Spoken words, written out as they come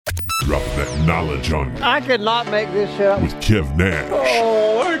Dropping that knowledge on you. I could not make this shit up. With Kev Nash.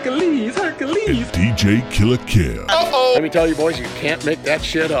 Oh, Hercules. And DJ Killer Kev. Let me tell you, boys, you can't make that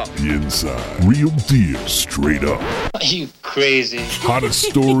shit up. The Inside. Real deal, straight up. Are you crazy? Hottest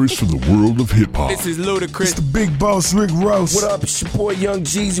stories from the world of hip-hop. This is Ludacris. It's the big boss, Rick Ross. What up? It's your boy, Young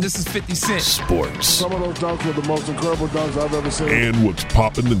Jeezy. This is 50 Cent. Sports. Some of those dunks were the most incredible dunks I've ever seen. And what's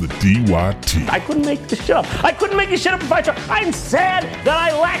popping in the DYT. I couldn't make this shit up. I couldn't make this shit up if I tried. I'm sad that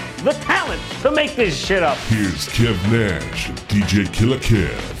I lack the talent to make this shit up. Here's Kev Nash and DJ Killer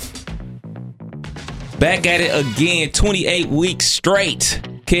Kev. Back at it again, 28 weeks straight.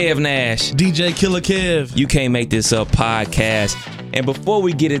 Kev Nash. DJ Killer Kev. You Can't Make This Up podcast. And before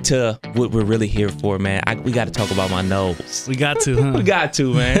we get into what we're really here for, man, we got to talk about my nose. We got to, huh? We got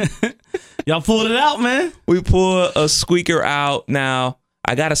to, man. Y'all pulled it out, man. We pulled a squeaker out. Now,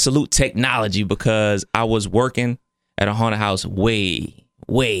 I got to salute technology because I was working at a haunted house way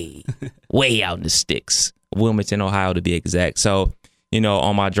out in the sticks. Wilmington, Ohio, to be exact. So,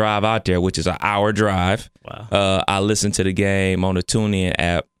 on my drive out there, which is an hour drive, wow. I listen to the game on the TuneIn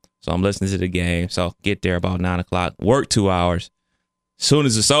app. So I'm listening to the game. So get there about 9 o'clock, work 2 hours. As soon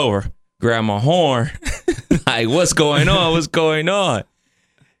as it's over, grab my horn. Like, what's going on?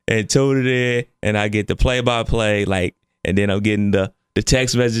 And tune it in, and I get the play-by-play, and then I'm getting the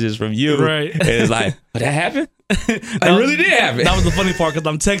text messages from you. Right. And it's like, that happened? It really did happen. That was the funny part, because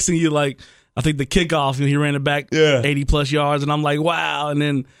I'm texting you, I think the kickoff, he ran it back 80 plus yards, and I'm like, wow. And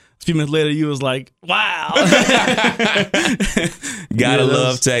then a few minutes later, you was like, wow. Gotta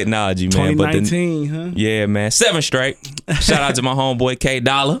love technology, man. 2019, huh? Yeah, man. 7 straight. Shout out to my homeboy K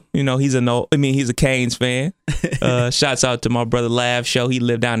Dollar. He's a Canes fan. Shouts out to my brother Lav Show. He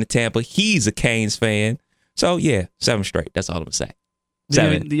lived down in Tampa. He's a Canes fan. So yeah, 7 straight. That's all I'm gonna say.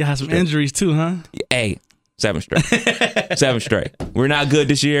 7. You had some injuries too, huh? Hey, 7 straight. 7 straight. We're not good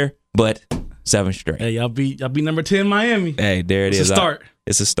this year, but 7 straight. Hey, y'all beat number 10 Miami. Hey, there it is. It's a start.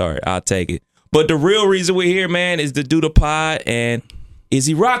 It's a start. I'll take it. But the real reason we're here, man, is to do the pod, and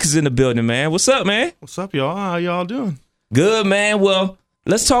Izzy Rock is in the building, man. What's up, man? What's up, y'all? How y'all doing? Good, man. Well,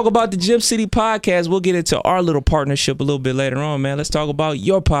 let's talk about the Gym City podcast. We'll get into our little partnership a little bit later on, man. Let's talk about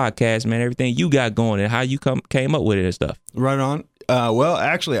your podcast, man, everything you got going and how you came up with it and stuff. Right on. Well,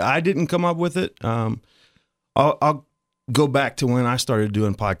 actually, I didn't come up with it. I'll go back to when I started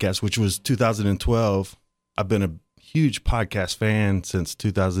doing podcasts, which was 2012. I've been a huge podcast fan since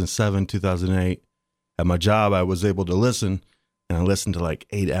 2007, 2008. At my job, I was able to listen, and I listened to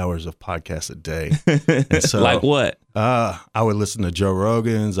 8 hours of podcasts a day. And so, like what? I would listen to Joe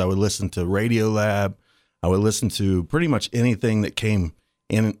Rogan's. I would listen to Radiolab. I would listen to pretty much anything that came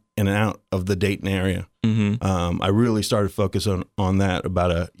in and out of the Dayton area. Mm-hmm. I really started focusing on that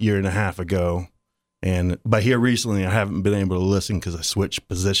about a year and a half ago. But here recently, I haven't been able to listen because I switched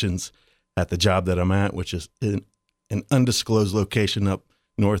positions at the job that I'm at, which is in an undisclosed location up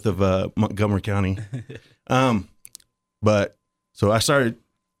north of Montgomery County. But so I started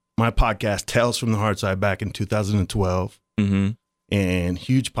my podcast, Tales from the Hardside, back in 2012. Mm-hmm. And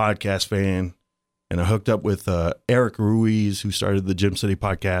huge podcast fan. And I hooked up with Eric Ruiz, who started the Gym City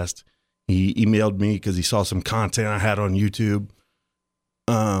podcast. He emailed me because he saw some content I had on YouTube.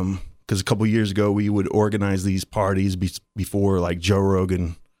 Because a couple years ago, we would organize these parties before Joe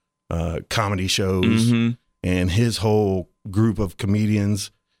Rogan comedy shows. Mm-hmm. And his whole group of comedians.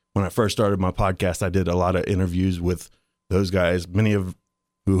 When I first started my podcast, I did a lot of interviews with those guys, many of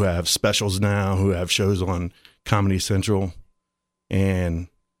who have specials now, who have shows on Comedy Central. And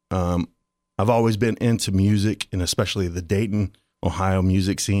I've always been into music, and especially the Dayton, Ohio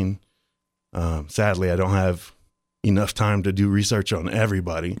music scene. Sadly, I don't have enough time to do research on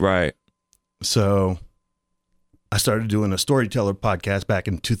everybody. Right. So I started doing a storyteller podcast back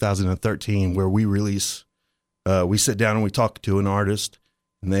in 2013 where we sit down and we talk to an artist,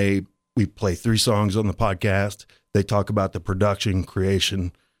 and we play 3 songs on the podcast. They talk about the production,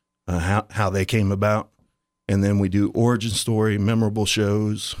 creation, how they came about. And then we do origin story, memorable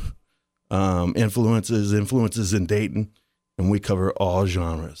shows, influences in Dayton, and we cover all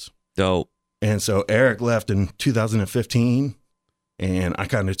genres. Dope. And so Eric left in 2015, and I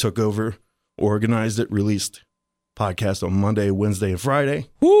kind of took over, organized it, released podcast on Monday, Wednesday, and Friday.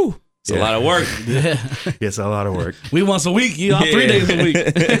 Woo! It's a lot of work. Yeah. It's a lot of work. We once a week, 3 days a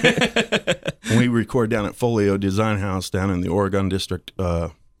week. We record down at Folio Design House down in the Oregon District,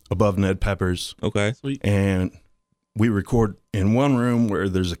 above Ned Pepper's. Okay. Sweet. And we record in one room where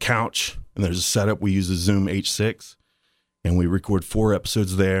there's a couch and there's a setup. We use a Zoom H6, and we record 4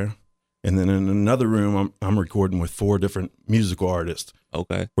 episodes there. And then in another room, I'm recording with 4 different musical artists.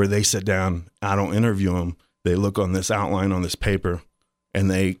 Okay. Where they sit down. I don't interview them. They look on this outline on this paper, and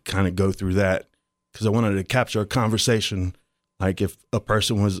they kind of go through that because I wanted to capture a conversation, like if a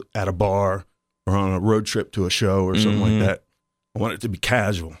person was at a bar or on a road trip to a show or something like that. I want it to be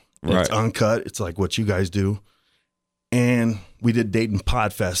casual. Right. It's uncut. It's like what you guys do. And we did Dayton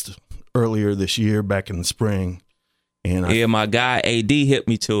Podfest earlier this year, back in the spring. And my guy AD hit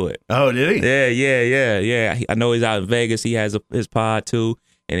me to it. Oh, did he? Yeah. I know he's out in Vegas. He has his pod too,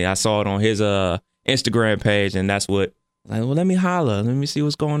 and I saw it on his Instagram page, and that's what. Like, well, let me holler. Let me see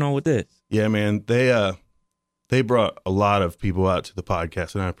what's going on with this. Yeah, man. They brought a lot of people out to the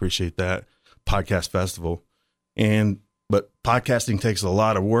podcast, and I appreciate that podcast festival. But podcasting takes a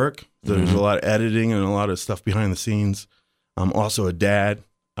lot of work. There's a lot of editing and a lot of stuff behind the scenes. I'm also a dad.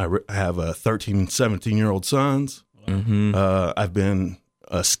 I have a 13 and 17-year-old sons. I've been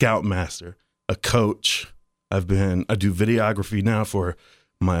a scout master, a coach. I do videography now for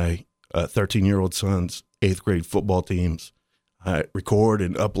my 13-year-old son's 8th grade football teams. I record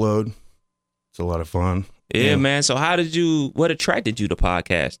and upload. It's a lot of fun. Yeah, man. So what attracted you to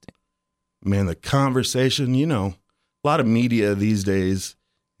podcasting? Man, the conversation, a lot of media these days,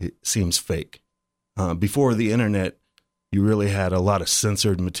 it seems fake. Before the internet, you really had a lot of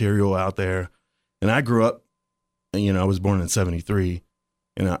censored material out there. And I grew up, I was born in 73,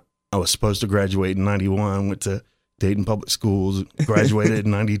 and I was supposed to graduate in 91, went to Dayton Public Schools, graduated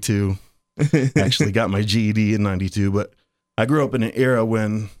in 92, actually got my GED in 92. But I grew up in an era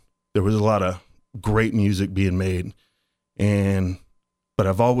when there was a lot of great music being made. But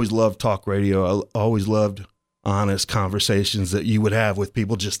I've always loved talk radio. I always loved honest conversations that you would have with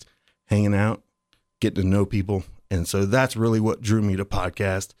people just hanging out, getting to know people. And so that's really what drew me to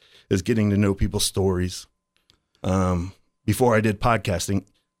podcast, is getting to know people's stories. Before I did podcasting,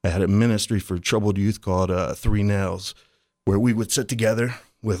 I had a ministry for troubled youth called 3 Nails, where we would sit together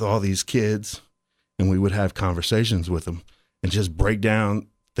with all these kids and we would have conversations with them and just break down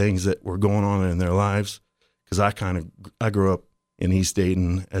things that were going on in their lives. Because I grew up in East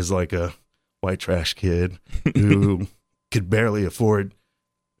Dayton as like a white trash kid who could barely afford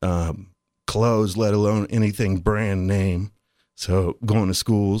clothes, let alone anything brand name. So going to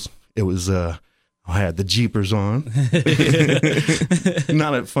schools, it was I had the Jeepers on.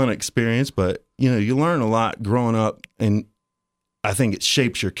 Not a fun experience, but you learn a lot growing up, and I think it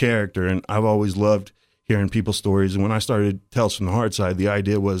shapes your character. And I've always loved hearing people's stories. And when I started Tales from the Hard Side, the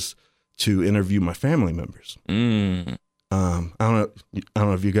idea was to interview my family members. I don't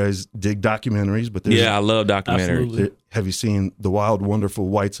know if you guys dig documentaries, but I love documentaries. Have you seen The Wild, Wonderful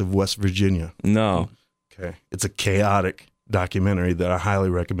Whites of West Virginia? No. Okay. It's a chaotic documentary that I highly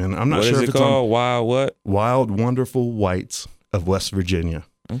recommend. I'm not what sure is if it it's called? on Wild what? Wild, Wonderful Whites of West Virginia.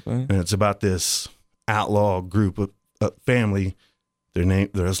 Okay. And it's about this outlaw group of family.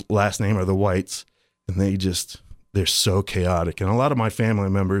 Their last name are the Whites, and they're so chaotic. And a lot of my family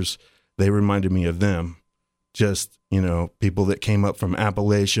members, they reminded me of them. Just, people that came up from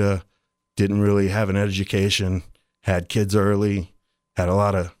Appalachia, didn't really have an education, had kids early, had a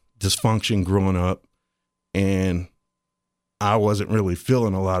lot of dysfunction growing up. And I wasn't really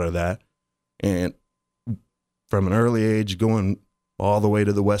feeling a lot of that. And from an early age, going all the way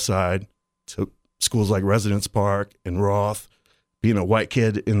to the West Side, to schools like Residence Park and Roth, being a white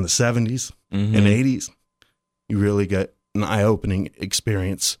kid in the 70s and 80s, you really get an eye-opening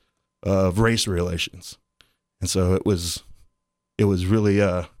experience of race relations. And so it was really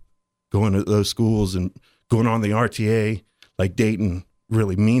going to those schools and going on the RTA, like Dayton,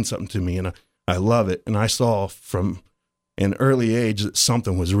 really means something to me, and I love it. And I saw from an early age that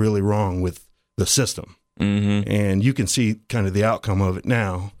something was really wrong with the system. And you can see kind of the outcome of it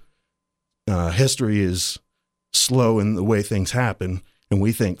now. History is slow in the way things happen, and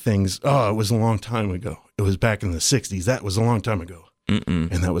we think things, it was a long time ago. It was back in the 60s. That was a long time ago.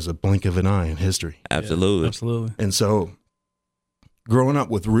 And that was a blink of an eye in history. Absolutely. Yeah, absolutely. And so growing up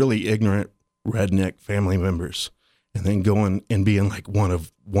with really ignorant redneck family members, and then going and being like one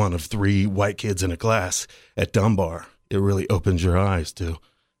of 3 white kids in a class at Dunbar, it really opens your eyes to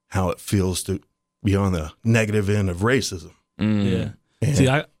how it feels to be on the negative end of racism. Yeah. See,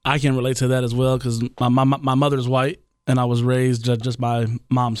 I can relate to that as well, because my mother's white, and I was raised just by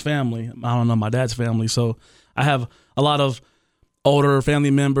mom's family. I don't know my dad's family. So I have a lot of older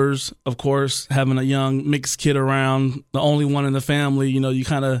family members, of course, having a young mixed kid around, the only one in the family.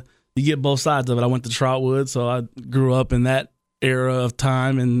 You get both sides of it. I went to Trotwood, so I grew up in that era of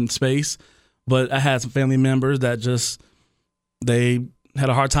time and space. But I had some family members that they had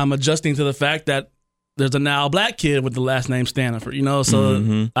a hard time adjusting to the fact that there's a now black kid with the last name Stanifer,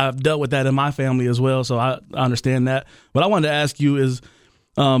 so I've dealt with that in my family as well, so I understand that. What I wanted to ask you is,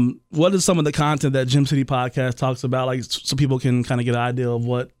 What is some of the content that Gym City Podcast talks about, like so people can kind of get an idea of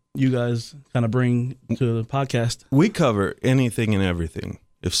what you guys kind of bring to the podcast? We cover anything and everything.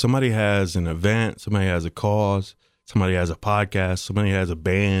 If somebody has an event, somebody has a cause, somebody has a podcast, somebody has a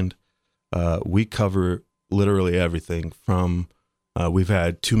band, we cover literally everything from, we've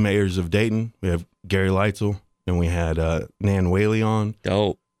had 2 mayors of Dayton. We have Gary Leitzel and we had Nan Whaley on.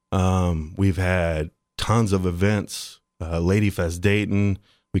 Dope. We've had tons of events, Lady Fest Dayton,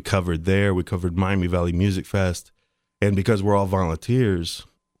 we covered there. We covered Miami Valley Music Fest. And because we're all volunteers,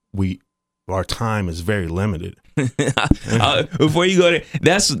 our time is very limited. Before you go there,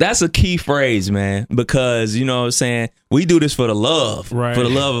 that's a key phrase, man, because you know what I'm saying, we do this for the love, right, for the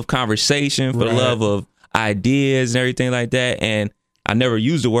love of conversation, for the love of ideas and everything like that. And I never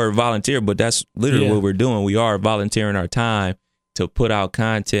used the word volunteer, but that's literally what we're doing. We are volunteering our time to put out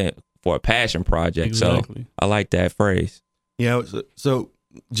content for a passion project. Exactly. So I like that phrase. Yeah. So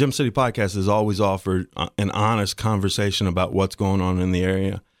Gym City Podcast has always offered an honest conversation about what's going on in the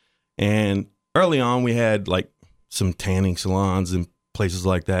area. And early on, we had like some tanning salons and places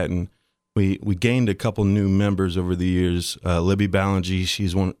like that. And we gained a couple new members over the years. Libby Ballingy,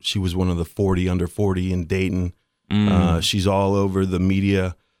 she was one of the 40 under 40 in Dayton. She's all over the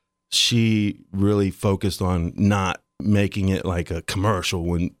media. She really focused on not making it like a commercial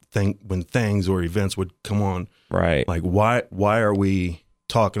when things or events would come on. Right. Like why are we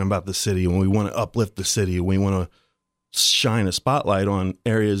talking about the city when we want to uplift the city? We want to shine a spotlight on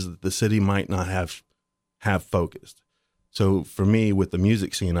areas that the city might not have focused. So for me, with the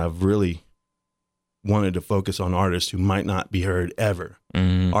music scene, I've really wanted to focus on artists who might not be heard ever.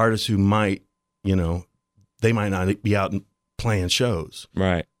 Mm-hmm. Artists who might, they might not be out playing shows.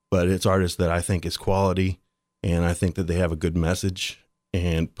 Right. But it's artists that I think is quality, and I think that they have a good message,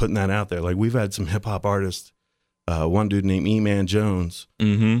 and putting that out there. Like we've had some hip hop artists, one dude named E-Man Jones,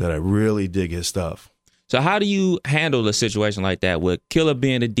 that I really dig his stuff. So how do you handle a situation like that with Killer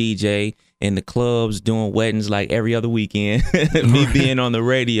being a DJ in the clubs doing weddings like every other weekend? Me being on the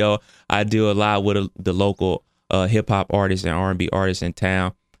radio, I do a lot with the local hip hop artists and R&B artists in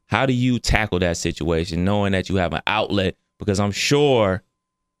town. How do you tackle that situation, knowing that you have an outlet? Because I'm sure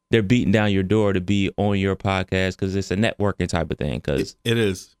they're beating down your door to be on your podcast because it's a networking type of thing. Because it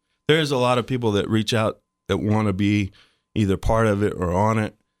is. There's a lot of people that reach out that want to be either part of it or on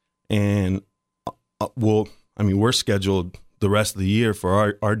it, and we're scheduled the rest of the year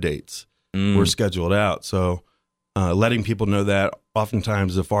for our dates. We're scheduled out. So letting people know that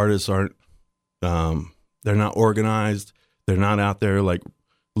oftentimes if artists aren't, they're not organized, they're not out there like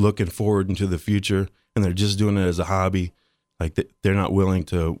looking forward into the future, and they're just doing it as a hobby, like they're not willing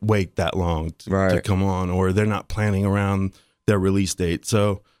to wait that long to come on, or they're not planning around their release date.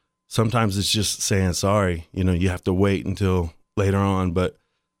 So sometimes it's just saying, sorry, you have to wait until later on. But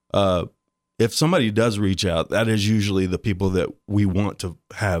if somebody does reach out, that is usually the people that we want to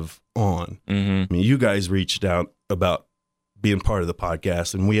have on. I mean, you guys reached out about being part of the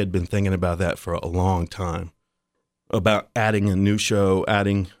podcast, and we had been thinking about that for a long time, about adding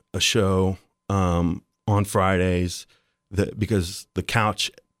a show on Fridays, because the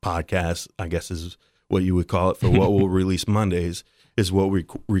Couch podcast, I guess is what you would call it, for what we'll release Mondays, is what we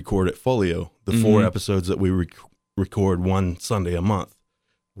record at Folio. The 4 episodes that we record one Sunday a month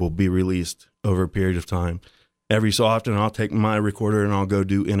will be released over a period of time. Every so often, I'll take my recorder and I'll go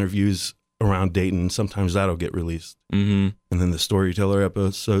do interviews around Dayton. Sometimes that'll get released. And then the Storyteller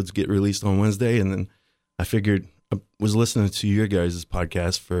episodes get released on Wednesday. And then I figured, I was listening to your guys'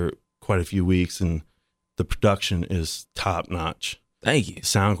 podcast for quite a few weeks, and the production is top notch. Thank you.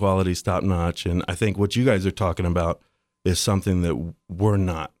 Sound quality is top notch. And I think what you guys are talking about is something that we're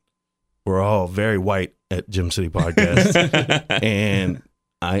not. We're all very white at Gym City Podcast. And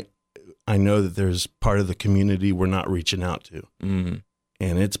I know that there's part of the community we're not reaching out to. And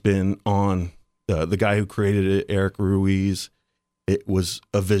it's been on the guy who created it, Eric Ruiz. It was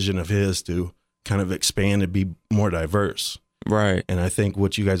a vision of his to kind of expand and be more diverse. Right. And I think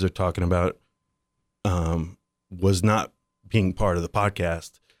what you guys are talking about was not being part of the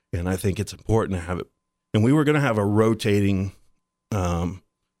podcast. And I think it's important to have it. And we were going to have a rotating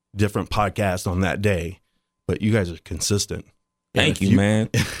different podcast on that day, but you guys are consistent. Thank you, man.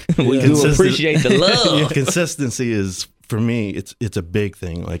 We do appreciate the love. Consistency is, for me, it's a big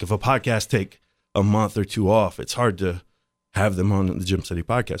thing. Like if a podcast take a month or two off, it's hard to have them on the Gym City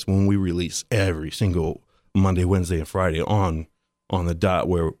Podcast when we release every single Monday, Wednesday, and Friday on the dot,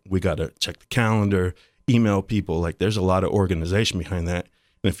 where we got to check the calendar, email people. Like there's a lot of organization behind that.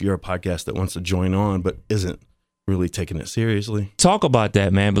 And if you're a podcast that wants to join on but isn't really taking it seriously, talk about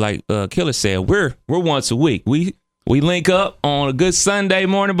that, man. But like Killer said, we're once a week. We link up on a good Sunday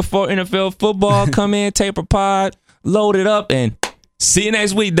morning before NFL football. Come in, taper pod, load it up, and see you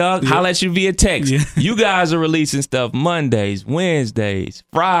next week, dog. Holla at you via text. Yeah. You guys are releasing stuff Mondays, Wednesdays,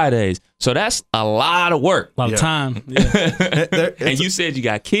 Fridays. So that's a lot of work. A lot of time. Yeah. And you said you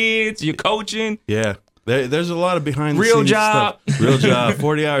got kids, you're coaching. Yeah. There's a lot of behind the real scenes job. stuff. Real job.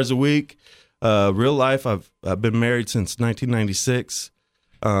 40 hours a week. Real life. I've been married since 1996.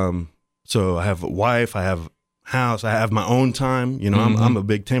 So I have a wife. I have a house. I have my own time. You know, I'm a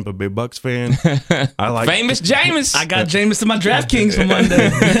big Tampa Bay Bucks fan. I like famous Jameis. I got Jameis in my DraftKings for Monday.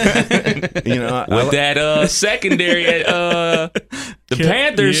 You know, with that secondary at the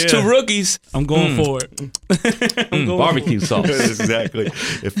Panthers, 2 rookies. I'm going for it. I'm going barbecue sauce. Exactly.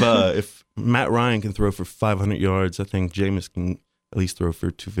 If Matt Ryan can throw for 500 yards, I think Jameis can at least throw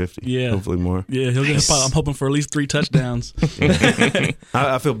for 250. Yeah, hopefully more. Yeah, I'm hoping for at least 3 touchdowns.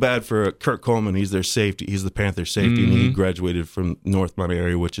 I feel bad for Kurt Coleman. He's their safety. He's the Panthers safety, and he graduated from Northmont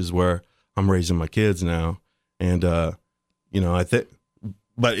area, which is where I'm raising my kids now. And you know, I think,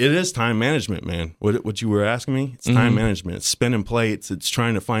 but it is time management, man. What you were asking me, it's time management. It's spinning plates. It's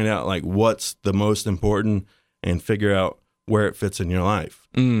trying to find out like what's the most important and figure out where it fits in your life.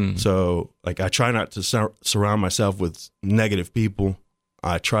 So like I try not to surround myself with negative people.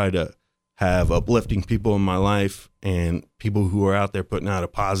 I try to have uplifting people in my life and people who are out there putting out a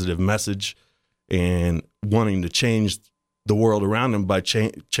positive message and wanting to change the world around them by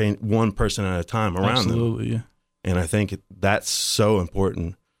change one person at a time around them. Absolutely, yeah. And I think that's so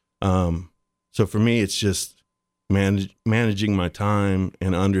important. So for me, it's just managing my time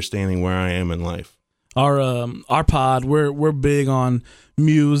and understanding where I am in life. Our pod, we're big on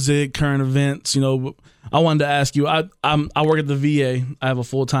music, current events. You know, I wanted to ask you. I work at the VA. I have a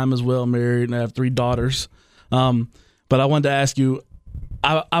full time as well, married, and I have 3 daughters. But I wanted to ask you.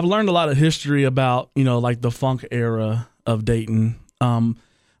 I've learned a lot of history about, you know, like the funk era of Dayton. The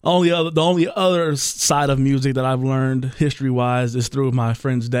only other side of music that I've learned history wise is through my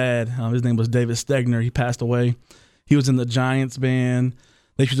friend's dad. His name was David Stegner. He passed away. He was in the Giants band.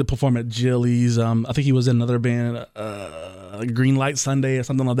 They used to perform at Jilly's. I think he was in another band, Green Light Sunday or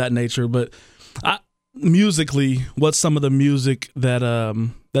something of that nature. But musically, what's some of the music that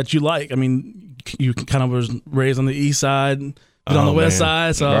you like? I mean, you kind of was raised on the east side, but on the west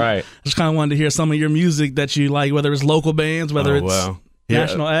side. So I just kind of wanted to hear some of your music that you like, whether it's local bands, whether it's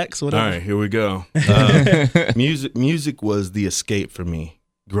national acts, whatever. All right, here we go. Music was the escape for me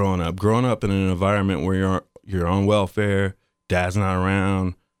growing up. Growing up in an environment where you're on welfare, dad's not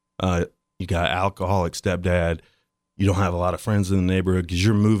around, you got alcoholic stepdad, you don't have a lot of friends in the neighborhood because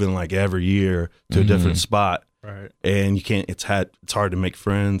you're moving like every year to a different spot, right? And you can't. It's hard to make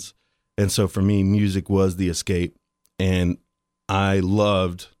friends, and so for me, music was the escape. And I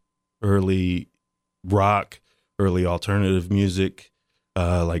loved early rock, early alternative music,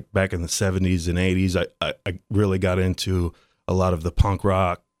 like back in the 70s and 80s. I really got into a lot of the punk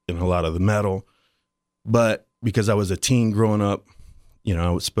rock and a lot of the metal, but because I was a teen growing up, you know,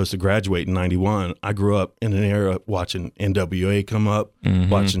 I was supposed to graduate in 91. I grew up in an era watching NWA come up,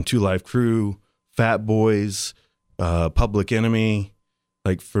 watching 2 Live Crew, Fat Boys, Public Enemy.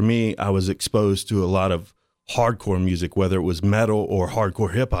 Like for me, I was exposed to a lot of hardcore music, whether it was metal or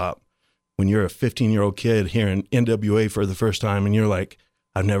hardcore hip hop. When you're a 15-year-old kid hearing NWA for the first time and you're like,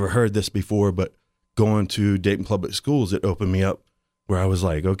 I've never heard this before, but going to Dayton Public Schools, it opened me up where I was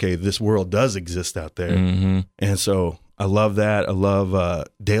like, okay, this world does exist out there. And so I love that. I love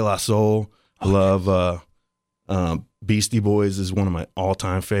De La Soul. I love Beastie Boys is one of my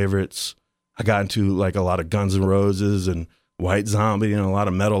all-time favorites. I got into like a lot of Guns N' Roses and White Zombie and a lot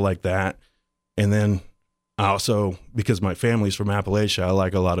of metal like that. And then I also, because my family's from Appalachia, I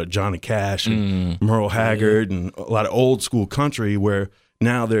like a lot of Johnny Cash and Merle Haggard and a lot of old school country where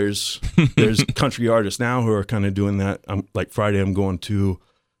now there's country artists now who are kind of doing that. Like Friday, I'm going to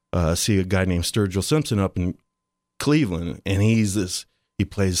see a guy named Sturgill Simpson up in Cleveland, and he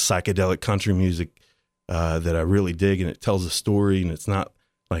plays psychedelic country music that I really dig, and it tells a story, and it's not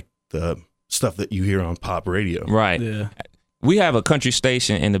like the stuff that you hear on pop radio. Right. Yeah. We have a country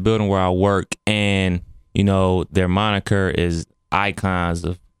station in the building where I work, and you know their moniker is Icons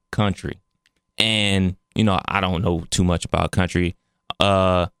of Country, and you know I don't know too much about country.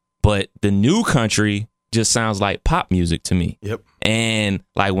 But the new country just sounds like pop music to me. Yep. And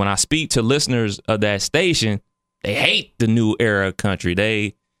like when I speak to listeners of that station, they hate the new era of country.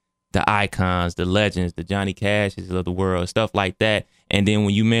 The icons, the legends, the Johnny Cashes of the world, stuff like that. And then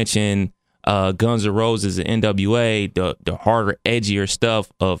when you mention Guns N' Roses and NWA, the harder, edgier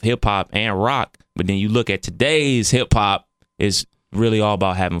stuff of hip hop and rock, but then you look at today's hip hop, it's really all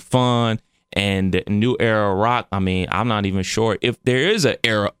about having fun And the new era of rock, I mean, I'm not even sure if there is a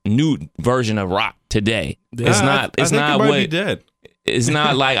new version of rock today. It's not. It's not it might what. be dead. It's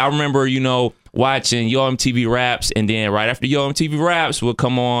not like I remember, watching Yo MTV Raps, and then right after Yo MTV Raps would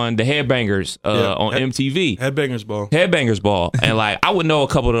come on the Headbangers on MTV. Headbangers Ball. And like I would know a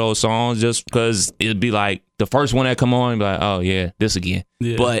couple of those songs just because it'd be like the first one that come on, and be like, oh yeah, this again.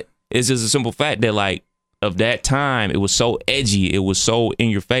 Yeah. But it's just a simple fact that like of that time, it was so edgy, it was so in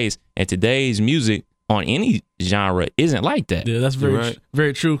your face, and today's music on any genre isn't like that. Yeah, that's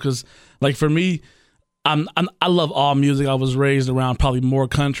very true. Because like for me, I love all music. I was raised around probably more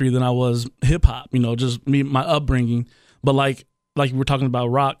country than I was hip hop. Just my upbringing. But like we're talking about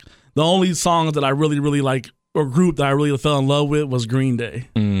rock, the only songs that I really like or group that I really fell in love with was Green Day.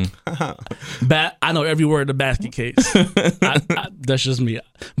 I know every word of the Basket Case. That's just me.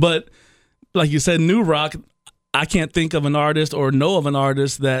 But like you said, new rock, I can't think of an artist or know of an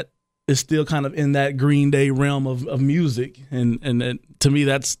artist that is still kind of in that Green Day realm of music. And to me,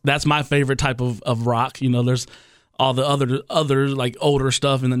 that's my favorite type of rock. There's all the other like older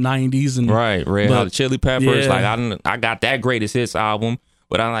stuff in the 90s. And Red Hot Chili Peppers. Yeah. Like I got that Greatest Hits album,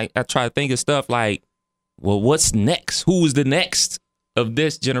 but I try to think of stuff like, well, what's next? Who is the next of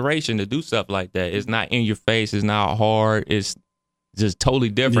this generation to do stuff like that? It's not in your face. It's not hard. It's just totally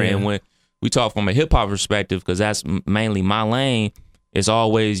different. Yeah. And when we talk from a hip hop perspective, because that's mainly my lane, it's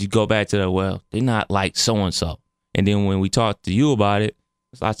always you go back to they're not like so and so. And then when we talk to you about it,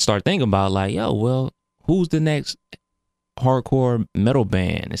 I start thinking about like, who's the next hardcore metal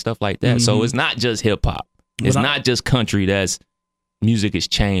band and stuff like that. Mm-hmm. So it's not just hip hop. It's not just country. That's music has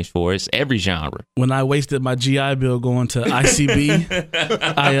changed for. It's every genre. When I wasted my GI Bill going to ICB,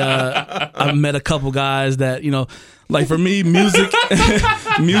 I met a couple guys that, like for me, music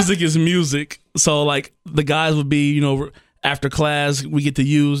is music. So like the guys would be, after class, we get to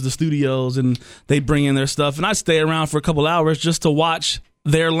use the studios and they bring in their stuff. And I stay around for a couple hours just to watch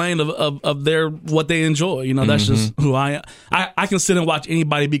their lane of their what they enjoy. That's just who I am. I can sit and watch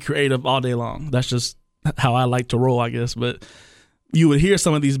anybody be creative all day long. That's just how I like to roll, I guess. But you would hear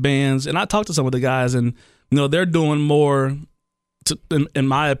some of these bands, and I talked to some of the guys, and they're doing more, in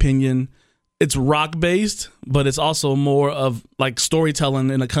my opinion, it's rock based, but it's also more of like storytelling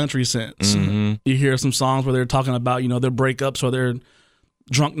in a country sense. Mm-hmm. You hear some songs where they're talking about their breakups or their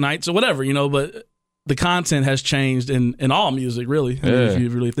drunk nights or whatever, but the content has changed in all music, really, if you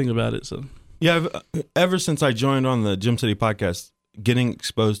really think about it. So yeah, ever since I joined on the Gym City podcast, getting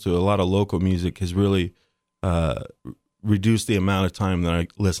exposed to a lot of local music has really reduce the amount of time that I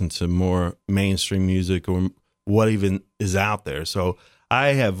listen to more mainstream music or what even is out there. So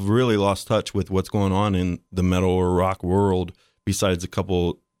I have really lost touch with what's going on in the metal or rock world, besides a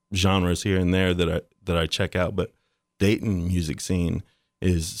couple genres here and there that I check out. But Dayton music scene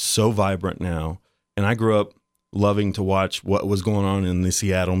is so vibrant now. And I grew up loving to watch what was going on in the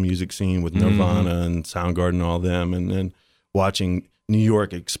Seattle music scene with Nirvana and Soundgarden and all them, and then watching New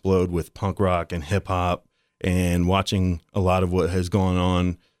York explode with punk rock and hip hop, and watching a lot of what has gone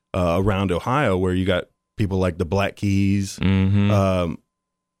on around Ohio, where you got people like the Black Keys. Mm-hmm.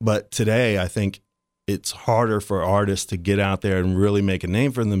 But today, I think it's harder for artists to get out there and really make a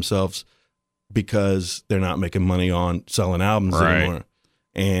name for themselves because they're not making money on selling albums anymore.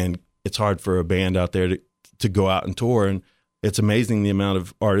 And it's hard for a band out there to go out and tour. And it's amazing the amount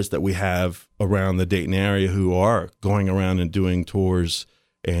of artists that we have around the Dayton area who are going around and doing tours,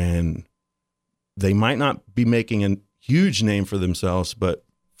 and they might not be making a huge name for themselves, but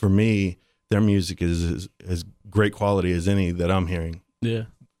for me, their music is as great quality as any that I'm hearing. Yeah.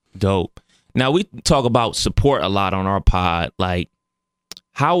 Dope. Now, we talk about support a lot on our pod. Like,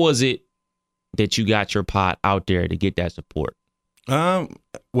 how was it that you got your pod out there to get that support?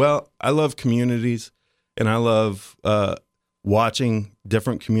 Well, I love communities, and I love watching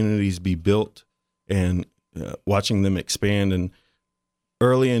different communities be built and watching them expand. And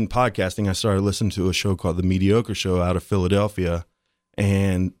early in podcasting, I started listening to a show called The Mediocre Show out of Philadelphia,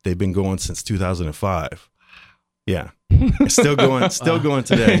 and they've been going since 2005. Yeah. Still going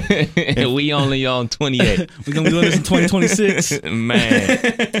today. And we only on 28. We're going to be doing this in 2026.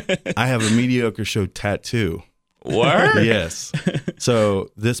 Man. I have a Mediocre Show tattoo. Word? Yes. So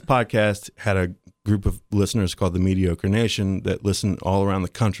this podcast had a group of listeners called the Mediocre Nation that listened all around the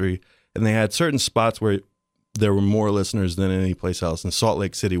country, and they had certain spots where there were more listeners than any place else, and Salt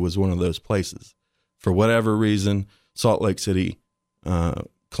Lake City was one of those places. For whatever reason, Salt Lake City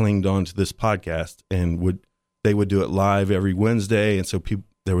clinged on to this podcast and they would do it live every Wednesday, and so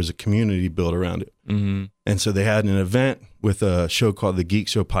there was a community built around it. Mm-hmm. And so they had an event with a show called the Geek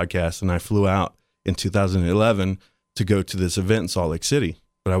Show Podcast, and I flew out in 2011 to go to this event in Salt Lake City.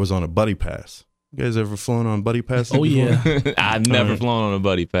 but I was on a buddy pass. You guys ever flown on buddy passes? Oh, yeah. I've never flown on a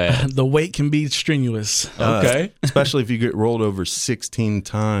buddy pass. The wait can be strenuous. Okay. Especially if you get rolled over 16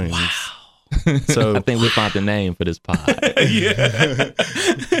 times. Wow. So I think we found the name for this pod. Yeah.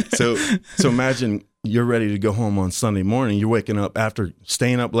 So imagine you're ready to go home on Sunday morning. You're waking up after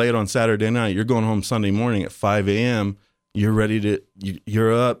staying up late on Saturday night. You're going home Sunday morning at 5 a.m. You're ready to,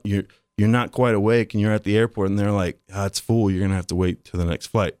 you're up. You're not quite awake, and you're at the airport, and they're like, it's full. You're going to have to wait till the next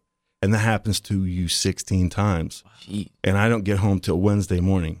flight. And that happens to you 16 times. Jeez. And I don't get home till Wednesday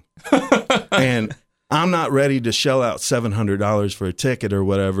morning. And I'm not ready to shell out $700 for a ticket or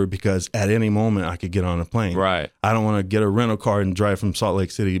whatever, because at any moment I could get on a plane. Right. I don't want to get a rental car and drive from Salt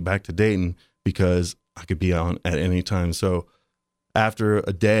Lake City back to Dayton, because I could be on at any time. So after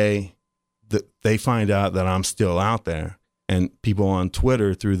a day, they find out that I'm still out there, and people on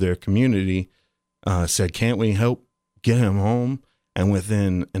Twitter through their community said, can't we help get him home? And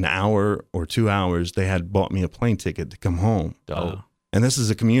within an hour or 2 hours, they had bought me a plane ticket to come home. Oh. And this is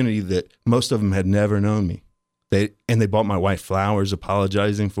a community that most of them had never known me. They bought my wife flowers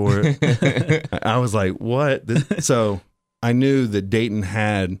apologizing for it. I was like, what? So I knew that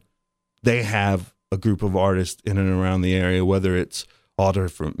Dayton they have a group of artists in and around the area, whether it's all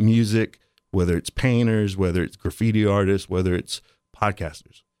different music, whether it's painters, whether it's graffiti artists, whether it's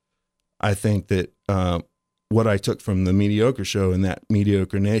podcasters. I think that what I took from the Mediocre Show and that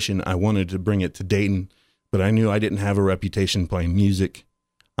Mediocre Nation, I wanted to bring it to Dayton, but I knew I didn't have a reputation playing music.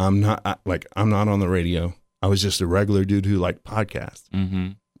 I'm not on the radio. I was just a regular dude who liked podcasts. Mm-hmm.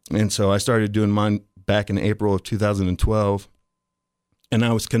 And so I started doing mine back in April of 2012. And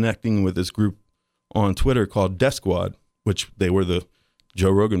I was connecting with this group on Twitter called Death Squad, which they were the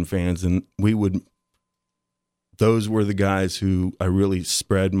Joe Rogan fans. And those were the guys who I really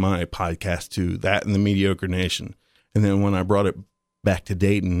spread my podcast to, that and the Mediocre Nation. And then when I brought it back to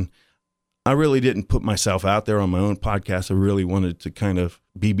Dayton, I really didn't put myself out there on my own podcast. I really wanted to kind of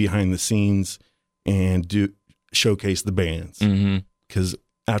be behind the scenes and showcase the bands. Because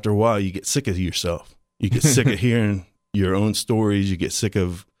after a while, you get sick of yourself. You get sick of hearing your own stories. You get sick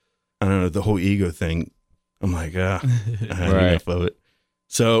of, I don't know, the whole ego thing. I'm like, I had enough of it.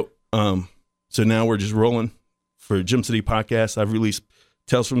 So now we're just rolling. For Gym City Podcast, I've released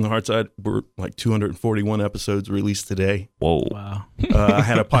Tales from the Heartside. We're like 241 episodes released today. Whoa. Wow. I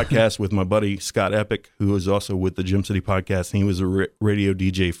had a podcast with my buddy Scott Epic, who was also with the Gym City Podcast. And he was a radio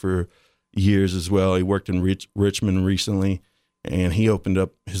DJ for years as well. He worked in Richmond recently, and he opened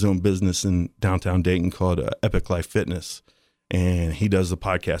up his own business in downtown Dayton called Epic Life Fitness. And he does the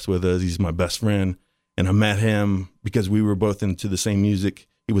podcast with us. He's my best friend. And I met him because we were both into the same music.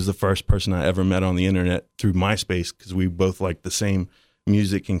 He was the first person I ever met on the internet through MySpace, because we both liked the same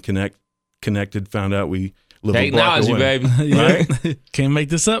music and connected, found out we live a block away. Baby. Right? Can't make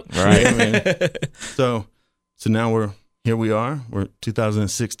this up. Right, man. So now here we are. We're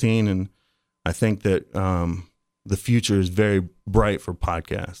 2016, and I think that the future is very bright for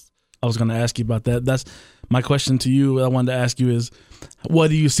podcasts. I was going to ask you about that. That's my question to you. What I wanted to ask you is, what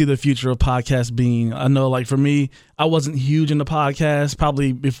do you see the future of podcasts being? I know, like for me, I wasn't huge into podcasts.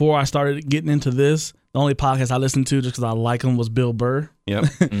 Probably before I started getting into this, the only podcast I listened to just because I like him was Bill Burr. Yep,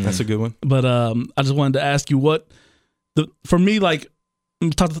 that's a good one. But I just wanted to ask you for me, like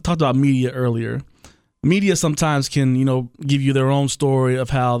talked about media earlier. Media sometimes can, give you their own story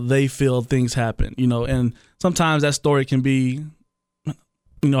of how they feel things happen, and sometimes that story can be,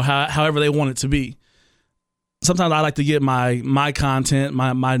 however they want it to be. Sometimes I like to get my content,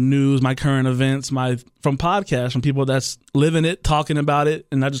 my news, my current events, from podcasts, from people that's living it, talking about it,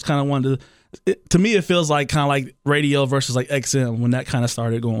 and I just kind of wanted to. To me, it feels like kind of like radio versus like XM when that kind of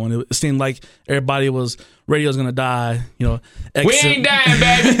started going. It seemed like everybody was radio's gonna die. XM, we ain't dying,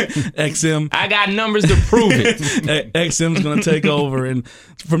 baby. XM, I got numbers to prove it. XM's gonna take over, and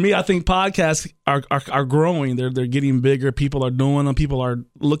for me, I think podcasts are growing. They're getting bigger. People are doing them. People are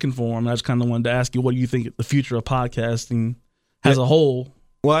looking for them. I just kind of wanted to ask you, what do you think the future of podcasting as a whole?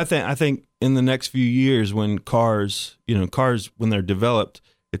 Well, I think in the next few years, when cars when they're developed,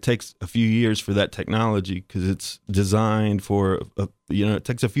 it takes a few years for that technology, because it's designed for, it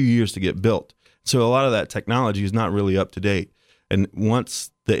takes a few years to get built. So a lot of that technology is not really up to date. And once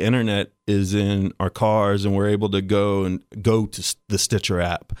the internet is in our cars and we're able to go to the Stitcher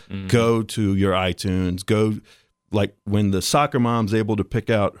app, go to your iTunes, go, like when the soccer mom's able to pick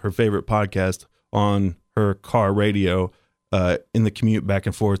out her favorite podcast on her car radio in the commute back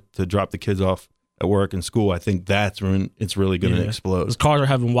and forth to drop the kids off at work and school, I think that's when it's really going to explode. Those cars are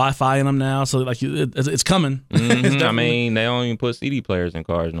having Wi-Fi in them now, so like it's coming. Mm-hmm. I mean, they don't even put CD players in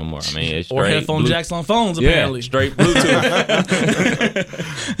cars no more. I mean, it's or headphone jacks on phones apparently. Straight Bluetooth.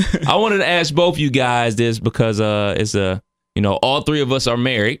 I wanted to ask both you guys this because it's all three of us are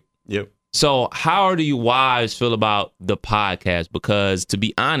married. Yep. So how do you wives feel about the podcast? Because to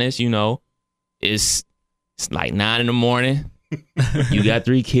be honest, it's like 9 a.m. You got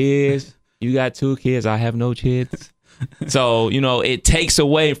 3 kids. You got 2 kids. I have no kids. So, it takes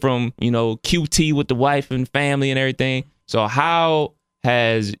away from, QT with the wife and family and everything. So how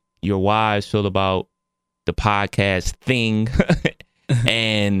has your wives feel about the podcast thing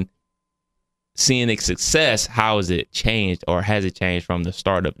and seeing its success? How has it changed, or has it changed from the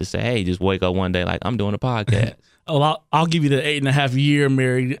startup to say, hey, just wake up one day like I'm doing a podcast? Oh, I'll give you the 8.5 year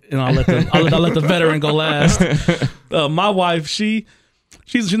married, and I'll let the veteran go last. My wife, she's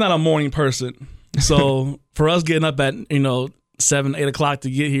not a morning person, so for us getting up at 7, 8 o'clock to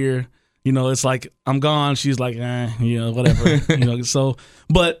get here, it's like I'm gone. She's like, whatever, So,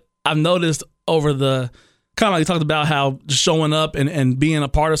 but I've noticed over the kind of like you talked about how just showing up and being a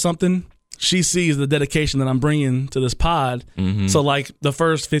part of something. She sees the dedication that I'm bringing to this pod. Mm-hmm. So, like, the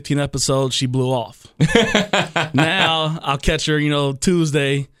first 15 episodes, she blew off. Now, I'll catch her,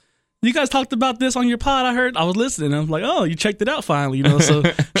 Tuesday. You guys talked about this on your pod, I heard. I was listening. I'm like, oh, you checked it out finally, So,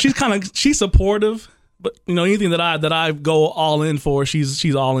 she's supportive. But, anything that I go all in for,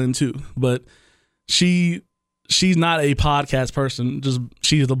 she's all in too. But she's not a podcast person.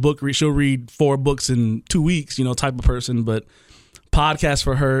 She's a book read. She'll read 4 books in 2 weeks, type of person. But podcast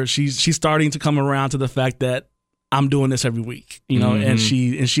for her, she's starting to come around to the fact that I'm doing this every week, mm-hmm. and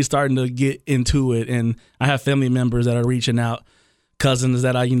she's starting to get into it. And I have family members that are reaching out, cousins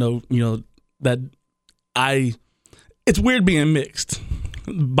that it's weird being mixed,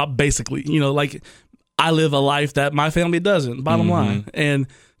 but basically, like I live a life that my family doesn't, bottom mm-hmm. line. And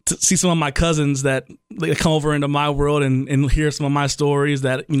to see some of my cousins that they come over into my world and hear some of my stories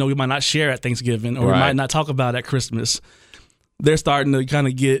that, we might not share at Thanksgiving or we might not talk about at Christmas. They're starting to kind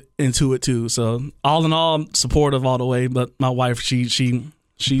of get into it too. So all in all, I'm supportive all the way. But my wife, she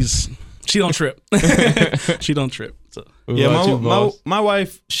don't trip. She don't trip. So. Yeah, my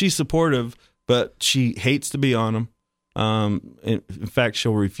wife, she's supportive, but she hates to be on them. In fact,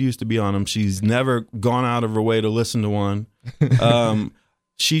 she'll refuse to be on them. She's never gone out of her way to listen to one.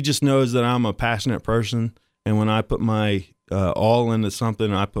 She just knows that I'm a passionate person, and when I put my all into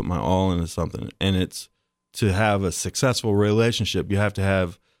something, I put my all into something, and it's. To have a successful relationship, you have to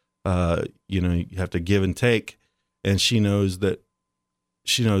have, you have to give and take. And she knows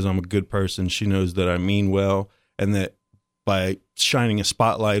I'm a good person. She knows that I mean well, and that by shining a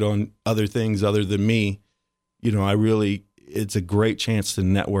spotlight on other things other than me, it's a great chance to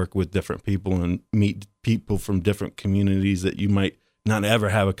network with different people and meet people from different communities that you might not ever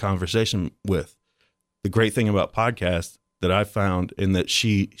have a conversation with. The great thing about podcasts that I found and that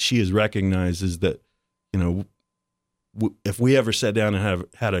she has recognized is that, if we ever sat down and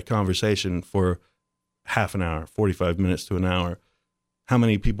had a conversation for half an hour, 45 minutes to an hour, how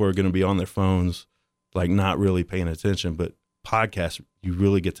many people are going to be on their phones, like not really paying attention? But podcasts, you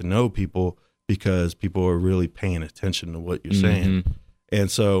really get to know people because people are really paying attention to what you're saying. Mm-hmm. And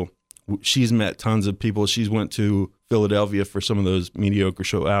so she's met tons of people. She's went to Philadelphia for some of those mediocre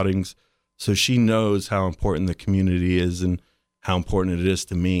show outings. So she knows how important the community is and how important it is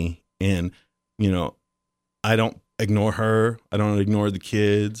to me. And, I don't ignore her. I don't ignore the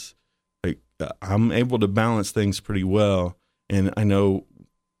kids. Like I'm able to balance things pretty well, and I know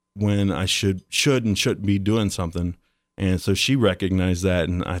when I should and shouldn't be doing something. And so she recognized that,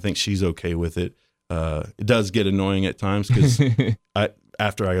 and I think she's okay with it. It does get annoying at times because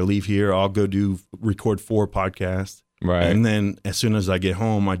after I leave here, I'll go record 4 podcasts, right? And then as soon as I get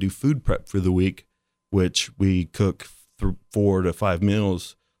home, I do food prep for the week, which we cook 4 to 5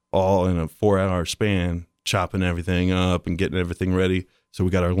 meals all in a 4-hour span. Chopping everything up and getting everything ready. So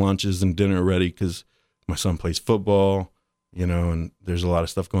we got our lunches and dinner ready because my son plays football, and there's a lot of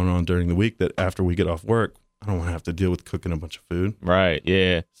stuff going on during the week that after we get off work, I don't want to have to deal with cooking a bunch of food. Right,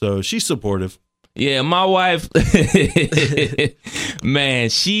 yeah. So she's supportive. Yeah, my wife, man,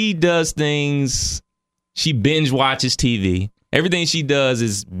 she does things, she binge watches TV. Everything she does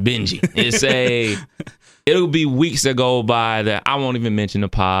is binging. It'll be weeks that go by that I won't even mention the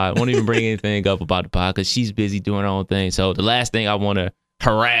pod, won't even bring anything up about the pod because she's busy doing her own thing. So the last thing I want to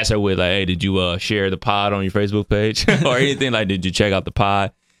harass her with, like, hey, did you share the pod on your Facebook page or anything? Like, did you check out the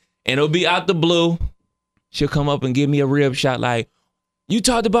pod? And it'll be out the blue. She'll come up and give me a rib shot like, you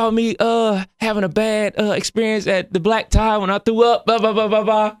talked about me having a bad experience at the Black Tie when I threw up, blah, blah, blah, blah,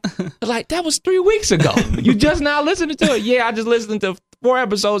 blah. Like, that was 3 weeks ago. You just now listening to it? Yeah, I just listened to 4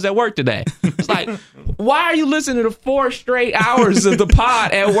 episodes at work today. It's like, why are you listening to 4 straight hours of the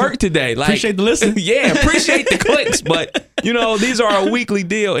pod at work today? Like, appreciate the listen. Yeah, appreciate the clicks. But, these are a weekly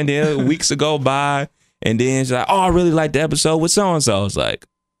deal. And then weeks go by, and then she's like, oh, I really like the episode with so-and-so. It's like,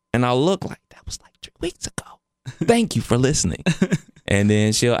 and I look like, that was like 3 weeks ago. Thank you for listening. And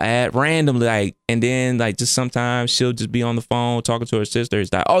then she'll add randomly, and then just sometimes she'll just be on the phone talking to her sister.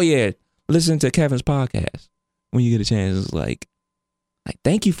 It's like, oh yeah, listen to Kevin's podcast when you get a chance. It's like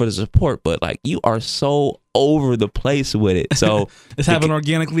thank you for the support, but you are so over the place with it. So it's happening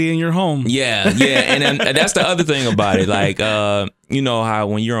organically in your home. Yeah, and then that's the other thing about it. You know how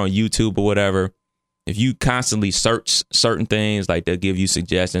when you're on YouTube or whatever, if you constantly search certain things, they'll give you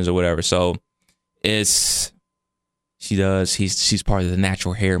suggestions or whatever. So she's part of the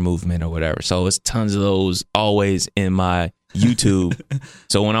natural hair movement or whatever. So it's tons of those always in my YouTube.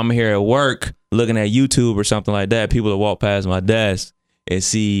 So when I'm here at work looking at YouTube or something like that, people that walk past my desk and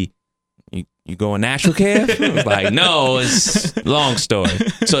see you going natural, Kev? It's like, no, it's long story.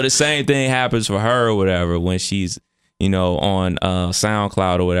 So the same thing happens for her or whatever when she's, on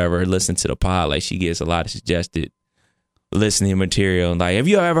SoundCloud or whatever, listen to the pod. She gets a lot of suggested listening material. Have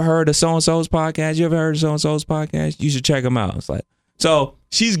you ever heard of so-and-so's podcast? You ever heard of so-and-so's podcast? You should check them out. It's so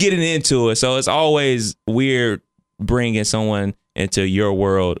she's getting into it. So it's always weird bringing someone into your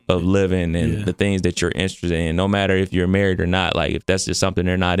world of living and the things that you're interested in, no matter if you're married or not. If that's just something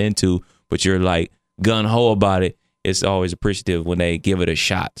they're not into, but you're gun-ho about it, it's always appreciative when they give it a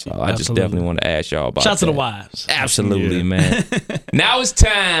shot. So I just definitely want to ask y'all about Shout that. to the wives. Absolutely, man. Now it's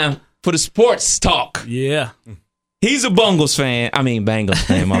time for the sports talk. Yeah. He's a Bengals fan.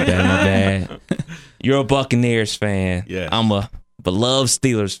 My bad. You're a Buccaneers fan. Yes. I'm a beloved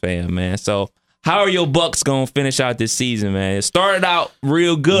Steelers fan, man. So how are your Bucs going to finish out this season, man? It started out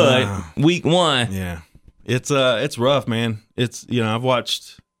real good, week 1. Yeah. It's rough, man.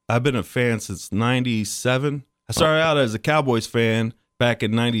 I've been a fan since 97. I started out as a Cowboys fan back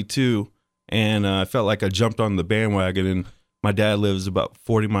in 92, and I felt like I jumped on the bandwagon, and my dad lives about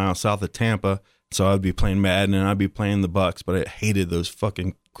 40 miles south of Tampa. So I'd be playing Madden and I'd be playing the Bucs, but I hated those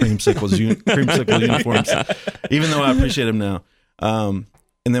fucking creamsicle uniforms, even though I appreciate them now. And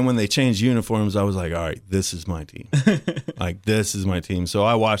then when they changed uniforms, I was like, all right, this is my team. This is my team. So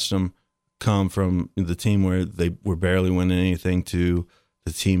I watched them come from the team where they were barely winning anything to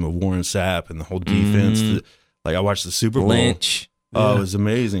the team of Warren Sapp and the whole defense. I watched the Super Bowl. Lynch. Oh, it was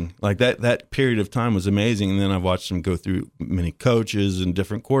amazing. That period of time was amazing. And then I've watched them go through many coaches and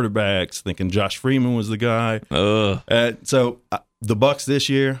different quarterbacks, thinking Josh Freeman was the guy. So the Bucs this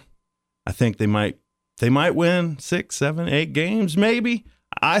year, I think they might win 6, 7, 8 games, maybe.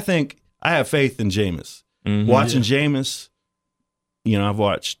 I think I have faith in Jameis. Watching Jameis, I've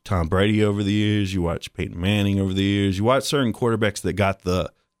watched Tom Brady over the years. You watch Peyton Manning over the years. You watch certain quarterbacks that got the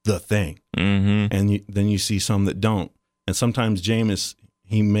thing. And then you see some that don't. And sometimes Jameis,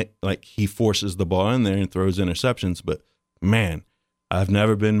 he forces the ball in there and throws interceptions. But man, I've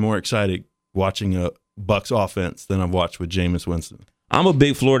never been more excited watching a Bucs offense than I've watched with Jameis Winston. I'm a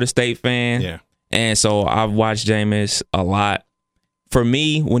big Florida State fan. Yeah. And so I've watched Jameis a lot. For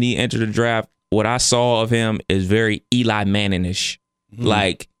me, when he entered the draft, what I saw of him is very Eli Manning-ish.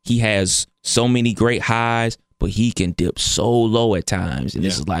 He has so many great highs, but he can dip so low at times. And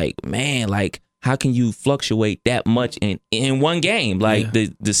it's how can you fluctuate that much in one game?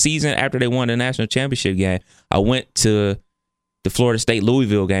 The season after they won the national championship game, I went to the Florida State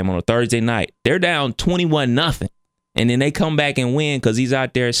Louisville game on a Thursday night. They're down 21-0. And then they come back and win because he's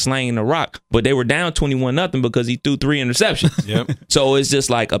out there slanging the rock. But they were down 21-0 because he threw 3 interceptions. Yep. So it's just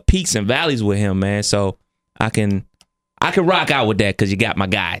a peaks and valleys with him, man. So I can rock out with that because you got my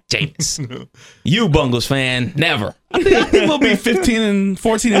guy, Jameis. You, Bengals fan, never. I think we'll be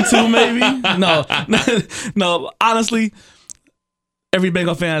 14-2 maybe. No. Honestly, every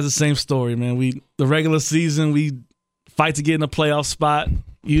Bengal fan has the same story, man. The regular season, we fight to get in a playoff spot.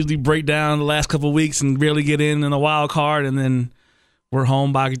 Usually break down the last couple of weeks and barely get in a wild card, and then we're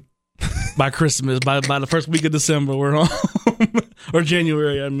home by Christmas. By the first week of December, we're home, or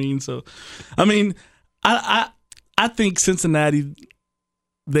January. So, I think Cincinnati,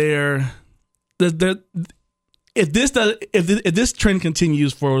 if this trend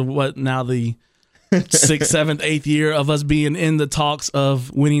continues for what now the 6th, 7th, 8th year of us being in the talks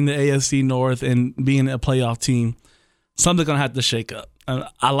of winning the AFC North and being a playoff team, something's gonna have to shake up.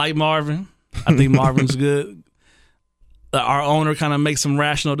 I like Marvin. I think Marvin's good. Our owner kind of makes some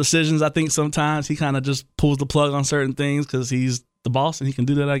rational decisions. I think sometimes he kind of just pulls the plug on certain things because he's the boss, and he can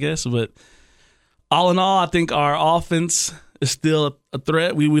do that, I guess. But all in all, I think our offense is still a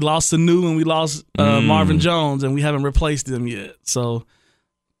threat. We lost Sanu and we lost Marvin Jones, and we haven't replaced them yet. So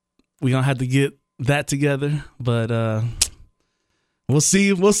we're going to have to get that together. But we'll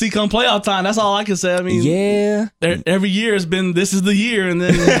see. We'll see come playoff time. That's all I can say. I mean, yeah. Every year has been, this is the year, and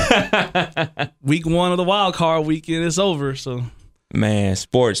then week one of the wild card weekend is over. So, man,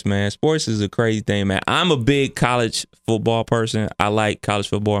 sports is a crazy thing, man. I'm a big college football person. I like college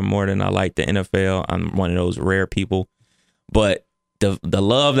football more than I like the NFL. I'm one of those rare people. But the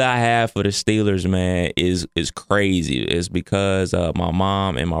love that I have for the Steelers, man, is crazy. It's because my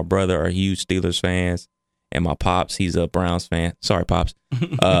mom and my brother are huge Steelers fans, and my pops, he's a Browns fan. Sorry, Pops.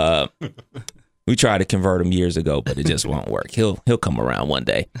 We tried to convert him years ago, but it just won't work. He'll come around one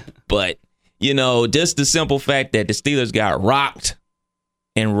day. But, you know, just the simple fact that the Steelers got rocked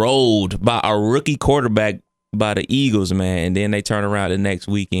and rolled by a rookie quarterback by the Eagles, man, and then they turn around the next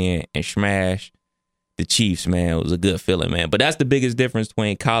weekend and smash the Chiefs, man. It was a good feeling, man. But that's the biggest difference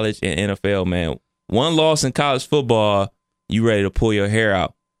between college and NFL, man. One loss in college football, you ready to pull your hair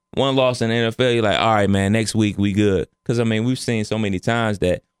out. One loss in the NFL, you're like, all right, man, next week we good. Because, I mean, we've seen so many times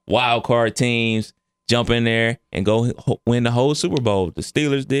that wild card teams jump in there and go win the whole Super Bowl. The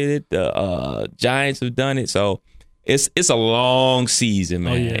Steelers did it. The Giants have done it. So it's a long season,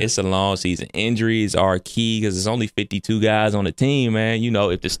 man. Oh, yeah. It's a long season. Injuries are key because there's only 52 guys on the team, man. You know,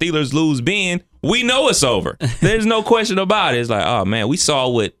 if the Steelers lose Ben, we know it's over. There's no question about it. It's like, oh, man, we saw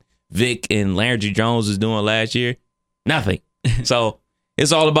what Vic and Landry Jones was doing last year. Nothing. So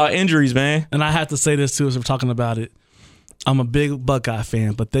it's all about injuries, man. And I have to say this, too, as we're talking about it. I'm a big Buckeye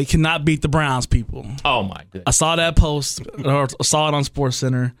fan, but they cannot beat the Browns, people. Oh, my goodness. I saw that post, or saw it on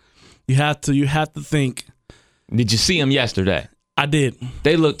SportsCenter. You have to think. Did you see them yesterday? I did.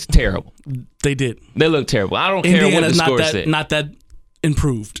 They looked terrible. They did. They looked terrible. I don't care what the score said. Not that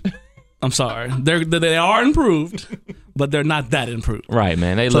improved. I'm sorry. They are improved, but they're not that improved. Right,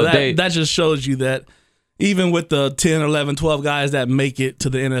 man. That just shows you that even with the 10, 11, 12 guys that make it to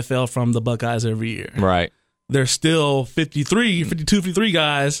the NFL from the Buckeyes every year. Right. There's still 53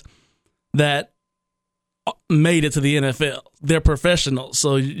 guys that made it to the NFL. They're professionals.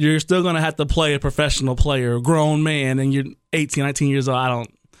 So you're still going to have to play a professional player, a grown man, and you're 18, 19 years old. I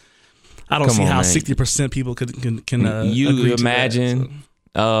don't see how 60% people can you agree imagine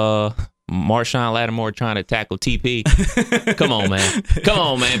to Marshawn Lattimore trying to tackle TP. Come on, man.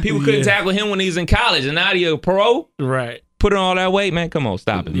 People couldn't tackle him when he was in college, and now he's a pro. Right. Put on all that weight, man. Come on,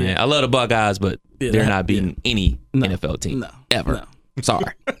 stop it, man. I love the Buckeyes, but they're not beating any NFL team ever. No.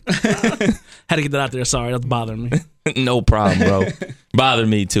 Sorry. Had to get that out there. Sorry, that's bothering me. No problem, bro. Bothered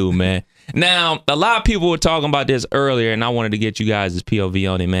me too, man. Now, a lot of people were talking about this earlier, and I wanted to get you guys'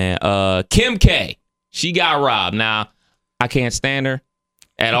 POV on it, man. Kim K, she got robbed. Now, I can't stand her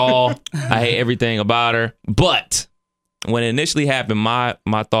at all. I hate everything about her. But when it initially happened,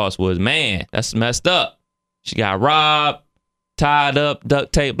 my thoughts was, man, that's messed up. She got robbed, tied up,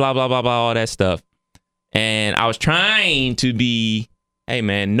 duct tape, blah, blah, blah, blah, all that stuff. And I was trying to be, hey,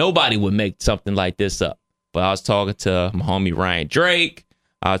 man, nobody would make something like this up. But I was talking to my homie Ryan Drake.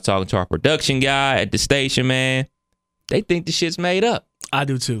 I was talking to our production guy at the station, man. They think the shit's made up. I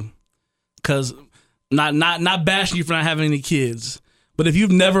do too. Because not bashing you for not having any kids, but if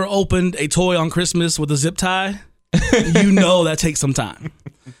you've never opened a toy on Christmas with a zip tie, you know that takes some time.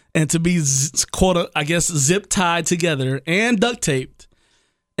 And to be, I guess, zip tied together and duct taped,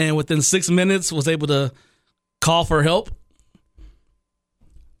 and within 6 minutes was able to call for help,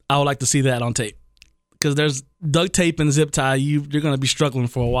 I would like to see that on tape. Because there's duct tape and zip tie, you're going to be struggling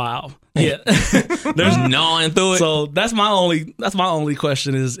for a while. Yeah, there's gnawing through it. So that's my only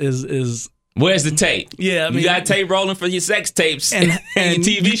question is where's the tape? Yeah, I mean, you got tape rolling for your sex tapes and your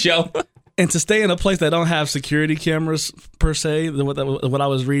TV show. And to stay in a place that don't have security cameras per se, what I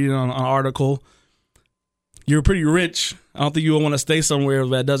was reading on an article, you're pretty rich. I don't think you would want to stay somewhere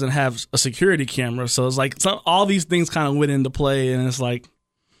that doesn't have a security camera. So it's like all these things kind of went into play, and it's like,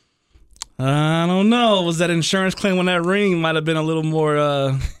 I don't know. Was that insurance claim on that ring might have been a little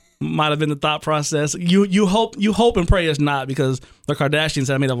more, might have been the thought process. You hope and pray it's not, because the Kardashians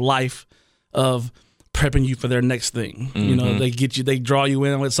have made a life of prepping you for their next thing. Mm-hmm. You know, they draw you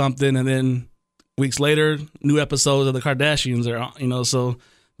in with something, and then weeks later, new episodes of the Kardashians are on, you know, so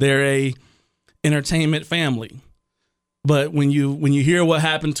they're a entertainment family. But when you hear what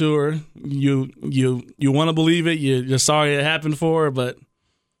happened to her, you want to believe it. You're sorry it happened for her, but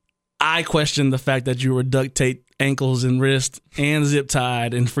I question the fact that you were duct taped ankles and wrists and zip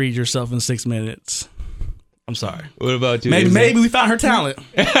tied and freed yourself in 6 minutes. I'm sorry. What about you? Maybe we found her talent.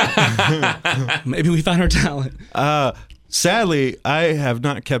 Maybe we found her talent. Sadly, I have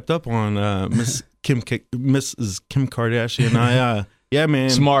not kept up on Mrs. Kim Kardashian. Yeah, man.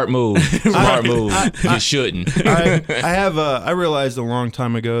 Smart move. Smart move. You shouldn't. I realized a long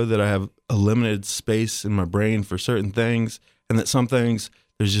time ago that I have a limited space in my brain for certain things, and that some things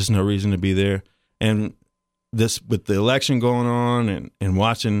there's just no reason to be there. And this, with the election going on and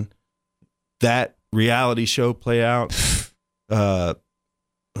watching that reality show play out,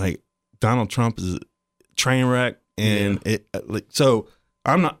 like Donald Trump is a train wreck, and so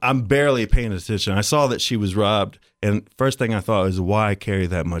I'm barely paying attention. I saw that she was robbed, and first thing I thought was, why carry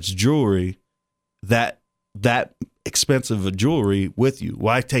that much jewelry, that expensive of jewelry with you?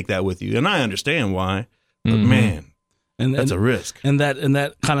 Why take that with you? And I understand why, but man, that's a risk. And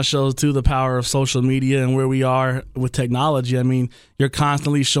that kind of shows too the power of social media and where we are with technology. I mean, you're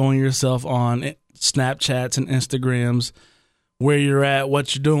constantly showing yourself on Snapchats and Instagrams where you're at,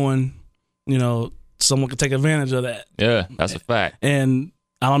 what you're doing. You know, someone could take advantage of that. Yeah, that's a fact. And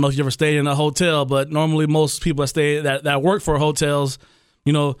I don't know if you ever stayed in a hotel, but normally most people that work for hotels,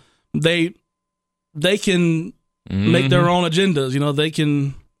 you know, they can make their own agendas. You know, they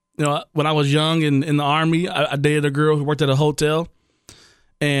can, you know, when I was young in the Army, I dated a girl who worked at a hotel,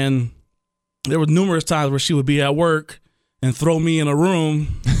 and there were numerous times where she would be at work and throw me in a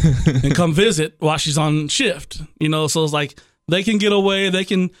room and come visit while she's on shift. You know, so it's like they can get away.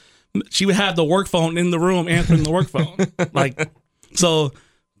 She would have the work phone in the room answering the work phone. Like, so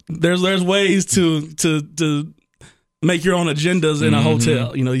there's ways to make your own agendas in a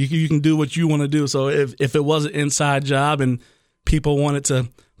hotel. You know, you can do what you want to do. So if it was an inside job and people wanted to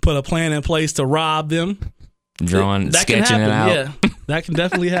put a plan in place to rob them, sketching it out. Yeah, that can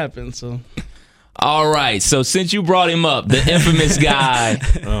definitely happen. So, all right. So since you brought him up, the infamous guy.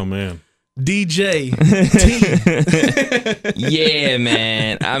 Oh man. DJ T. Yeah,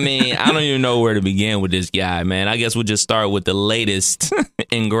 man. I mean, I don't even know where to begin with this guy, man. I guess we'll just start with the latest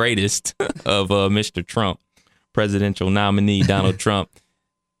and greatest of Mr. Trump, presidential nominee Donald Trump.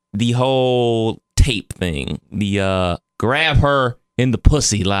 The whole tape thing, the grab her in the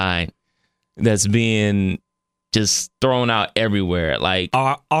pussy line that's being just thrown out everywhere. Like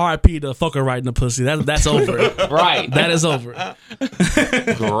R.I.P. to fuck her right in the pussy. That's over. Right. That is over.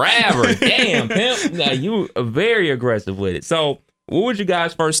 Grab her. Damn, pimp. Now, you are very aggressive with it. So what were your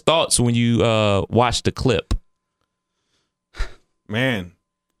guys' first thoughts when you watched the clip? Man,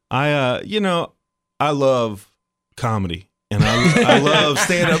 I love comedy, and I love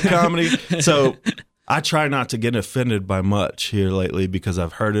stand-up comedy. So I try not to get offended by much here lately because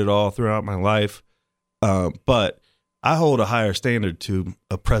I've heard it all throughout my life. But I hold a higher standard to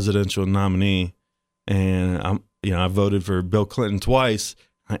a presidential nominee, and I voted for Bill Clinton twice,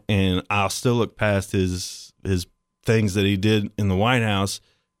 and I'll still look past his things that he did in the White House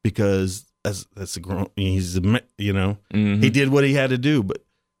because that's a grown. He did what he had to do. But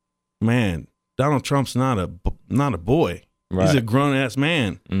man, Donald Trump's not a boy. Right. He's a grown ass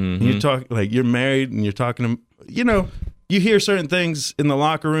man. Mm-hmm. You talk like you're married, and you're talking to You hear certain things in the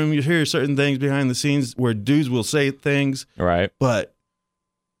locker room. You hear certain things behind the scenes where dudes will say things. Right. But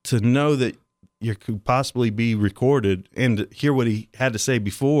to know that you could possibly be recorded and to hear what he had to say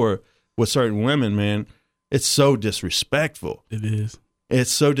before with certain women, man, it's so disrespectful. It is.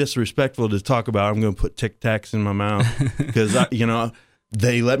 It's so disrespectful to talk about, I'm going to put Tic Tacs in my mouth because,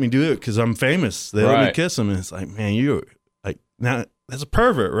 they let me do it because I'm famous. They let me kiss them. And it's like, man, you're like, now that's a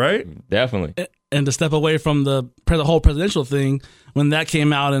pervert, right? Definitely. And to step away from the whole presidential thing, when that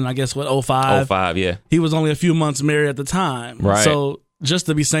came out in, I guess, 2005? 2005, yeah. He was only a few months married at the time. Right. So just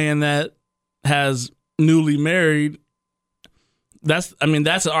to be saying that has newly married, that's an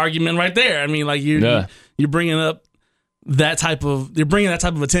argument right there. I mean, like you're bringing up that type of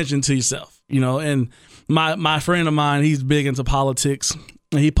attention to yourself, and my friend of mine, he's big into politics,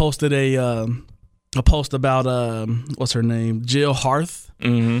 and he posted a post about, what's her name? Jill Harth.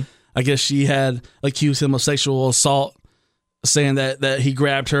 Mm-hmm. I guess she had accused him of sexual assault, saying that he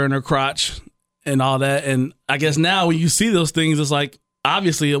grabbed her in her crotch and all that. And I guess now when you see those things, it's like,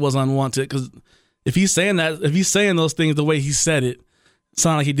 obviously it was unwanted, because if he's saying those things the way he said it,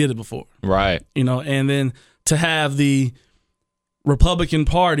 sound like he did it before. Right. And then to have the Republican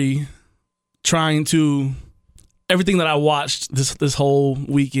Party trying to, everything that I watched this whole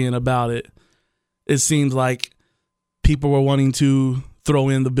weekend about it, it seems like people were wanting to throw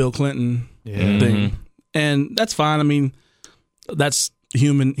in the Bill Clinton thing. And that's fine. I mean, that's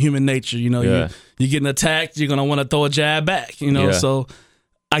human nature. You're getting attacked, you're going to want to throw a jab back, So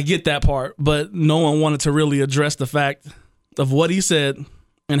I get that part, but no one wanted to really address the fact of what he said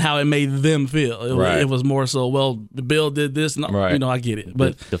and how it made them feel. It was more so, well, Bill did this, and I get it,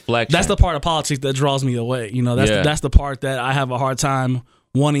 but deflection. That's the part of politics that draws me away. That's the part that I have a hard time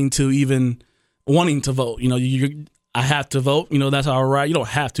wanting to vote. I have to vote. That's all right. You don't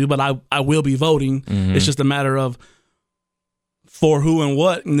have to, but I will be voting. Mm-hmm. It's just a matter of for who and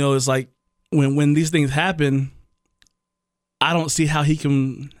what. It's like when these things happen, I don't see how he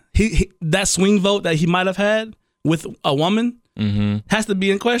can. He that swing vote that he might have had with a woman has to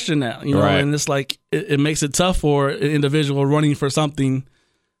be in question now. And it's like it makes it tough for an individual running for something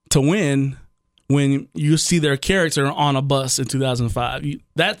to win when you see their character on a bus in 2005.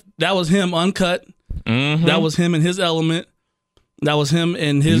 That was him uncut. Mm-hmm. That was him in his element. That was him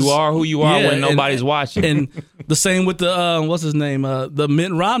in his. You are who you are when nobody's watching. And the same with the what's his name? The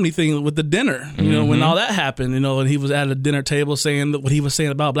Mitt Romney thing with the dinner. When all that happened. And he was at a dinner table saying what he was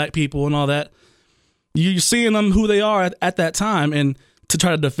saying about black people and all that. You're seeing them who they are at that time, and to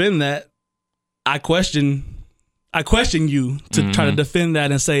try to defend that, I question you to try to defend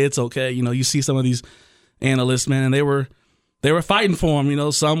that and say it's okay. You see some of these analysts, man, and they were fighting for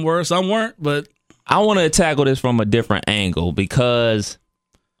him. Some were, some weren't, but. I want to tackle this from a different angle because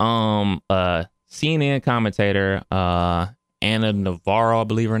CNN commentator Ana Navarro, I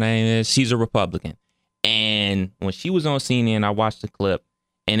believe her name is, she's a Republican. And when she was on CNN, I watched the clip,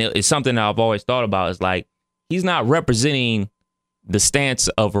 and it's something that I've always thought about. Is like, he's not representing the stance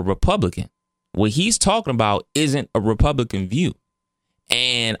of a Republican. What he's talking about isn't a Republican view.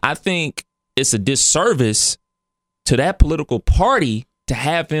 And I think it's a disservice to that political party to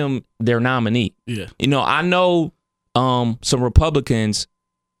have him their nominee. Yeah. I know some Republicans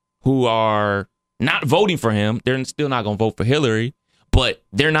who are not voting for him. They're still not going to vote for Hillary, but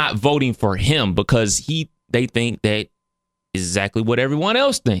they're not voting for him because they think that is exactly what everyone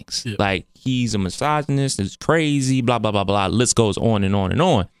else thinks. Yeah. Like, he's a misogynist, it's crazy, blah, blah, blah, blah. List goes on and on and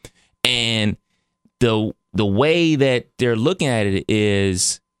on. And the way that they're looking at it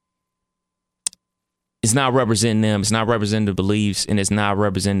is, it's not representing them, it's not representing the beliefs, and it's not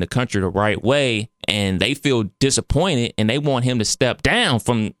representing the country the right way. And they feel disappointed, and they want him to step down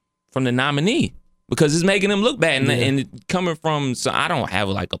from the nominee because it's making them look bad. And coming from, so I don't have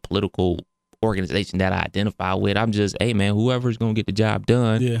like a political organization that I identify with. I'm just, hey man, whoever's gonna get the job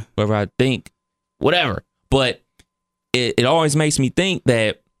done, whoever I think, whatever. But it always makes me think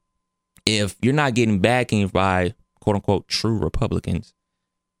that if you're not getting backing by quote unquote true Republicans,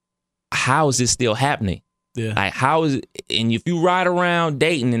 how is this still happening? Yeah. Like, how is it? And if you ride around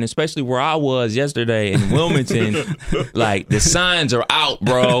Dayton, and especially where I was yesterday in Wilmington, like, the signs are out,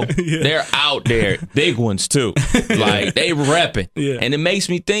 bro. Yeah. They're out there. Big ones too. Like, they repping. Yeah. And it makes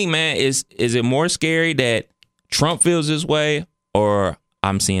me think, man, is it more scary that Trump feels this way, or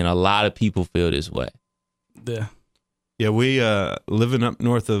I'm seeing a lot of people feel this way? Yeah. Yeah, we living up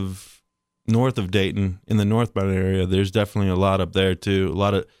north of Dayton in the northbound area, there's definitely a lot up there too. A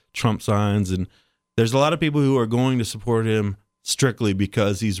lot of Trump signs, and there's a lot of people who are going to support him strictly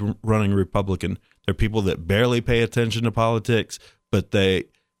because he's running Republican. There are people that barely pay attention to politics, but I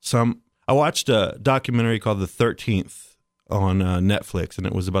watched a documentary called The 13th on Netflix, and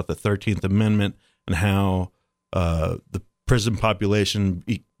it was about the 13th Amendment and how the prison population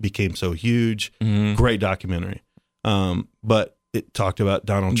became so huge. Mm-hmm. Great documentary. But it talked about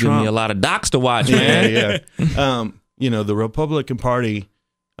Donald Trump. Give me a lot of docs to watch, man. Yeah. The Republican Party,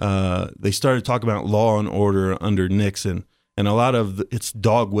 they started talking about law and order under Nixon, and a lot of it's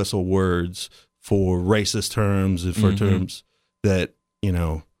dog whistle words for racist terms and for terms that,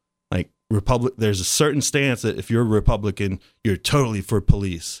 like there's a certain stance that if you're a Republican, you're totally for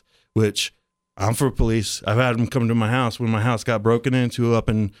police, which I'm for police. I've had them come to my house when my house got broken into up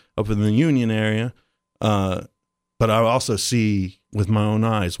in the Union area. But I also see with my own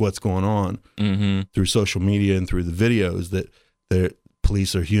eyes what's going on through social media and through the videos that the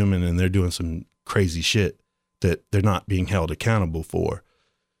police are human and they're doing some crazy shit that they're not being held accountable for.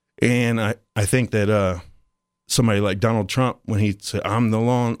 And I think that somebody like Donald Trump, when he said, I'm the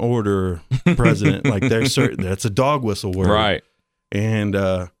law and order president, like they're certain that's a dog whistle word. Right. And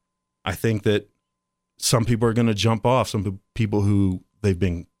I think that some people are going to jump off, some people who they've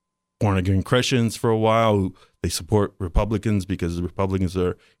been born again Christians for a while, who they support Republicans because the Republicans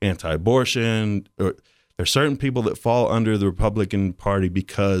are anti-abortion. Or there are certain people that fall under the Republican Party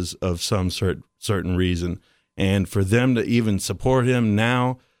because of some certain reason. And for them to even support him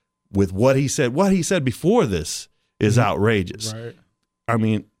now with what he said before this is outrageous. Right. I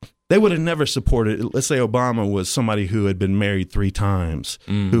mean, they would have never supported, let's say Obama was somebody who had been married 3 times,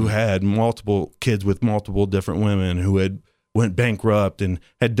 who had multiple kids with multiple different women, who had went bankrupt and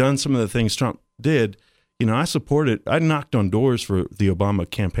had done some of the things Trump did. I supported. I knocked on doors for the Obama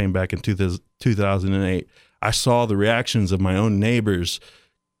campaign back in 2008. I saw the reactions of my own neighbors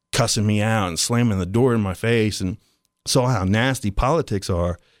cussing me out and slamming the door in my face, and saw how nasty politics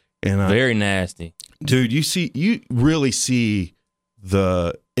are. And very nasty, dude. You really see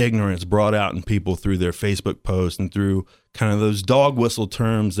the ignorance brought out in people through their Facebook posts and through kind of those dog whistle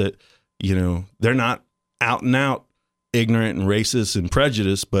terms that, they're not out and out ignorant and racist and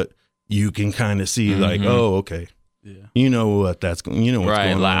prejudiced, but you can kind of see like, oh, okay. Yeah. You know what that's going, what's right.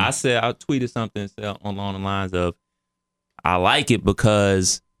 going Like on. I tweeted something along the lines of, I like it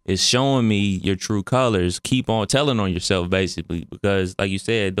because it's showing me your true colors. Keep on telling on yourself, basically, because like you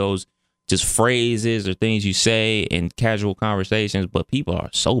said, those just phrases or things you say in casual conversations, but people are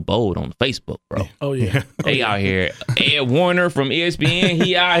so bold on Facebook, bro. Oh yeah. They out here. Ed Warner from ESPN,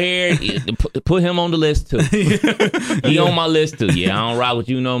 he out here. Put him on the list too. He on my list too. Yeah, I don't rock with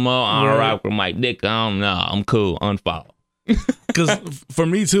you no more. I don't rock with Mike Dick. I don't know. I'm cool. Unfollow. Because for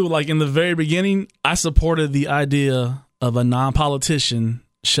me too, like in the very beginning, I supported the idea of a non-politician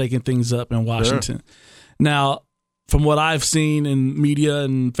shaking things up in Washington. Sure. Now, from what I've seen in media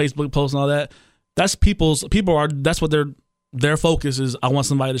and Facebook posts and all that, that's that's what their focus is. I want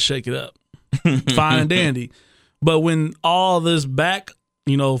somebody to shake it up. Fine and dandy. But when all this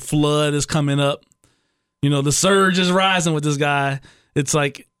flood is coming up, the surge is rising with this guy, it's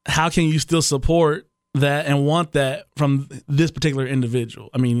like, how can you still support that and want that from this particular individual?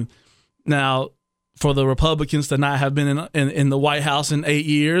 I mean, now for the Republicans to not have been in the White House in 8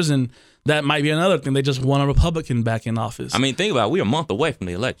 years, and that might be another thing. They just want a Republican back in office. I mean, think about it. We're a month away from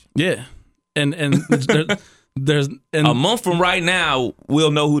the election. Yeah. And there's a month from right now,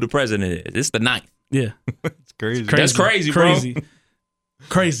 we'll know who the president is. It's the 9th. Yeah. It's crazy. That's crazy, bro.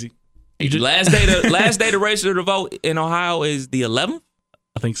 Crazy. Last day to register to vote in Ohio is the 11th?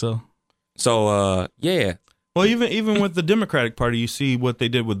 I think so. So, yeah. Well, even with the Democratic Party, you see what they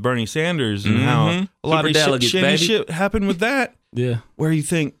did with Bernie Sanders and how a lot of shady shit happened with that. Yeah. Where you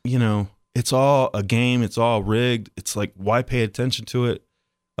think, it's all a game, it's all rigged. It's like, why pay attention to it?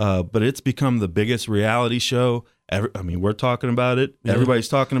 But it's become the biggest reality show. We're talking about it. Yeah. Everybody's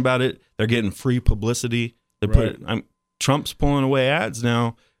talking about it. They're getting free publicity. Trump's pulling away ads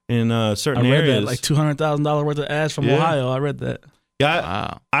now in certain areas. I read that, like $200,000 worth of ads from Ohio. I read that. Yeah,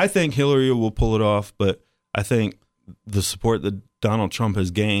 wow. I think Hillary will pull it off, but I think the support that Donald Trump has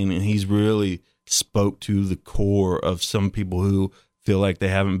gained, and he's really spoke to the core of some people who feel like they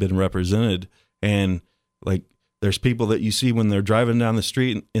haven't been represented. And like, there's people that you see when they're driving down the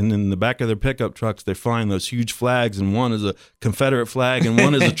street, and in the back of their pickup trucks, they're flying those huge flags, and one is a Confederate flag and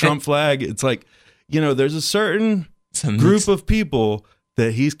one is a Trump flag. It's like, there's a certain group of people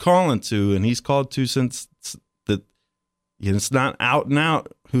that he's calling to, and he's called to since that. It's not out and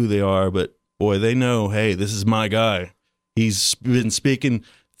out who they are, but boy, they know, hey, this is my guy. He's been speaking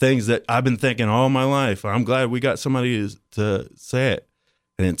things that I've been thinking all my life. I'm glad we got somebody to say it.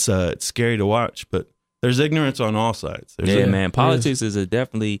 And it's scary to watch, but there's ignorance on all sides. Man. Politics is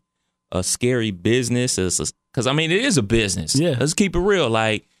definitely a scary business. Because, it is a business. Yeah. Let's keep it real.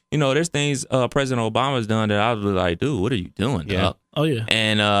 Like, there's things President Obama's done that I was like, dude, what are you doing? Yeah. Dog? Oh, yeah.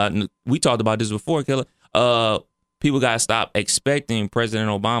 And we talked about this before, Killer. People got to stop expecting President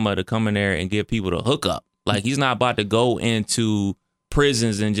Obama to come in there and give people the hookup. Like, he's not about to go into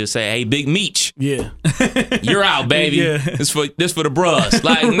prisons and just say, hey, Big Meech. Yeah. You're out, baby. Yeah. This for the bros.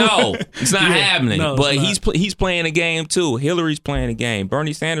 Like, no, it's not happening. No, but not. he's playing a game, too. Hillary's playing a game.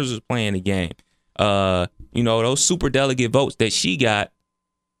 Bernie Sanders is playing a game. Those super delegate votes that she got,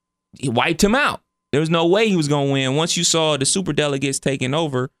 he wiped him out. There was no way he was going to win. Once you saw the super delegates taking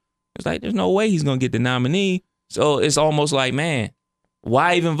over, it's like, there's no way he's going to get the nominee. So it's almost like, man,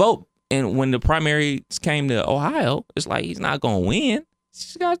 why even vote? And when the primaries came to Ohio, it's like, he's not going to win.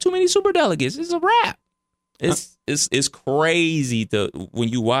 He's got too many super delegates. It's a wrap. It's crazy when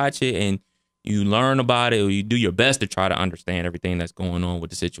you watch it and you learn about it, or you do your best to try to understand everything that's going on with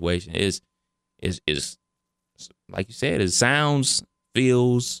the situation. Is like you said, it sounds,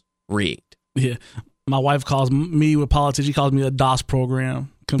 feels rigged. Yeah. My wife calls me with politics, she calls me a DOS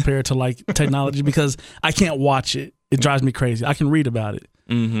program compared to like technology, because I can't watch it. It drives me crazy. I can read about it.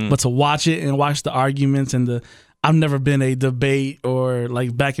 Mm-hmm. But to watch it and watch the arguments and I've never been a debate or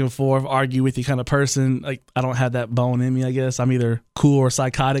like back and forth, argue with you kind of person. Like, I don't have that bone in me, I guess. I'm either cool or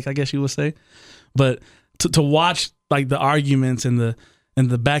psychotic, I guess you would say. But to watch like the arguments and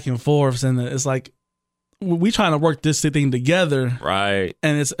the back and forths, and it's like, we trying to work this thing together. Right.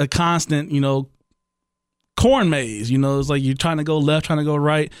 And it's a constant, corn maze. It's like you're trying to go left, trying to go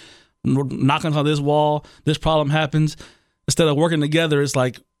right, knocking on this wall, this problem happens. Instead of working together, it's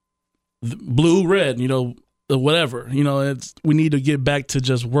like blue, red, whatever. We need to get back to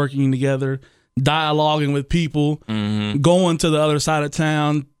just working together, dialoguing with people, going to the other side of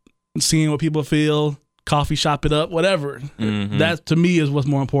town, seeing what people feel, coffee shop it up, whatever. That to me is what's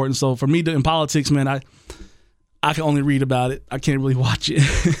more important. So for me in politics, man, I can only read about it. I can't really watch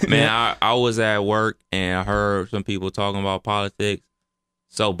it. Man, I was at work and I heard some people talking about politics.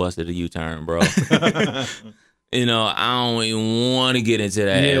 So busted a U-turn, bro. I don't even want to get into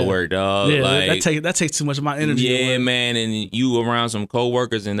that at work, dog. Yeah, that takes too much of my energy. Yeah, man, and you around some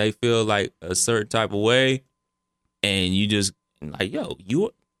coworkers and they feel like a certain type of way, and you just like, yo,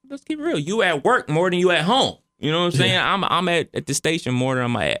 let's keep it real. You at work more than you at home. You know what I'm saying? Yeah. I'm at the station more than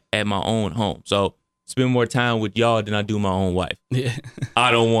I'm at my own home. So spend more time with y'all than I do my own wife. Yeah.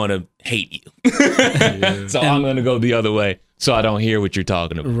 I don't want to hate you. So I'm going to go the other way so I don't hear what you're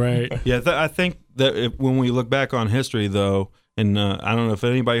talking about. Right. Yeah, I think that when we look back on history, though, and I don't know if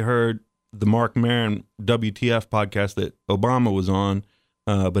anybody heard the Mark Maron WTF podcast that Obama was on,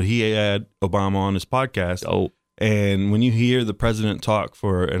 but he had Obama on his podcast. Oh. And when you hear the president talk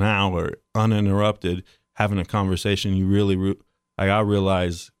for an hour uninterrupted, having a conversation, you really, I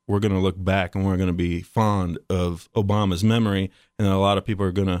realize we're going to look back and we're going to be fond of Obama's memory, and a lot of people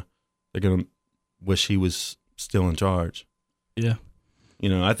are they're going to wish he was still in charge. Yeah.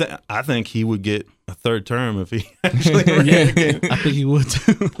 I think he would get a third term if he actually ran again. I think he would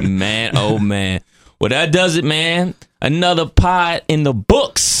too. Man, oh man. Well, that does it, man. Another pod in the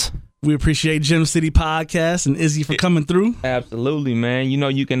books. We appreciate Gym City Podcast and Izzy for coming through. Absolutely, man.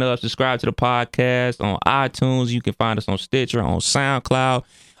 You can subscribe to the podcast on iTunes. You can find us on Stitcher, on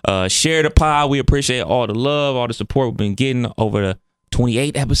SoundCloud. Share the pod. We appreciate all the love, all the support we've been getting over the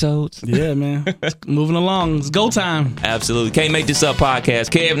 28 episodes. Yeah, man. It's moving along. It's go time. Absolutely. Can't Make This Up podcast.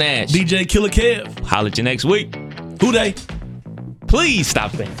 Kev Nash. DJ Killer Kev. Holla at you next week. Who they? Please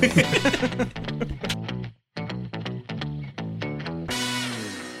stop that.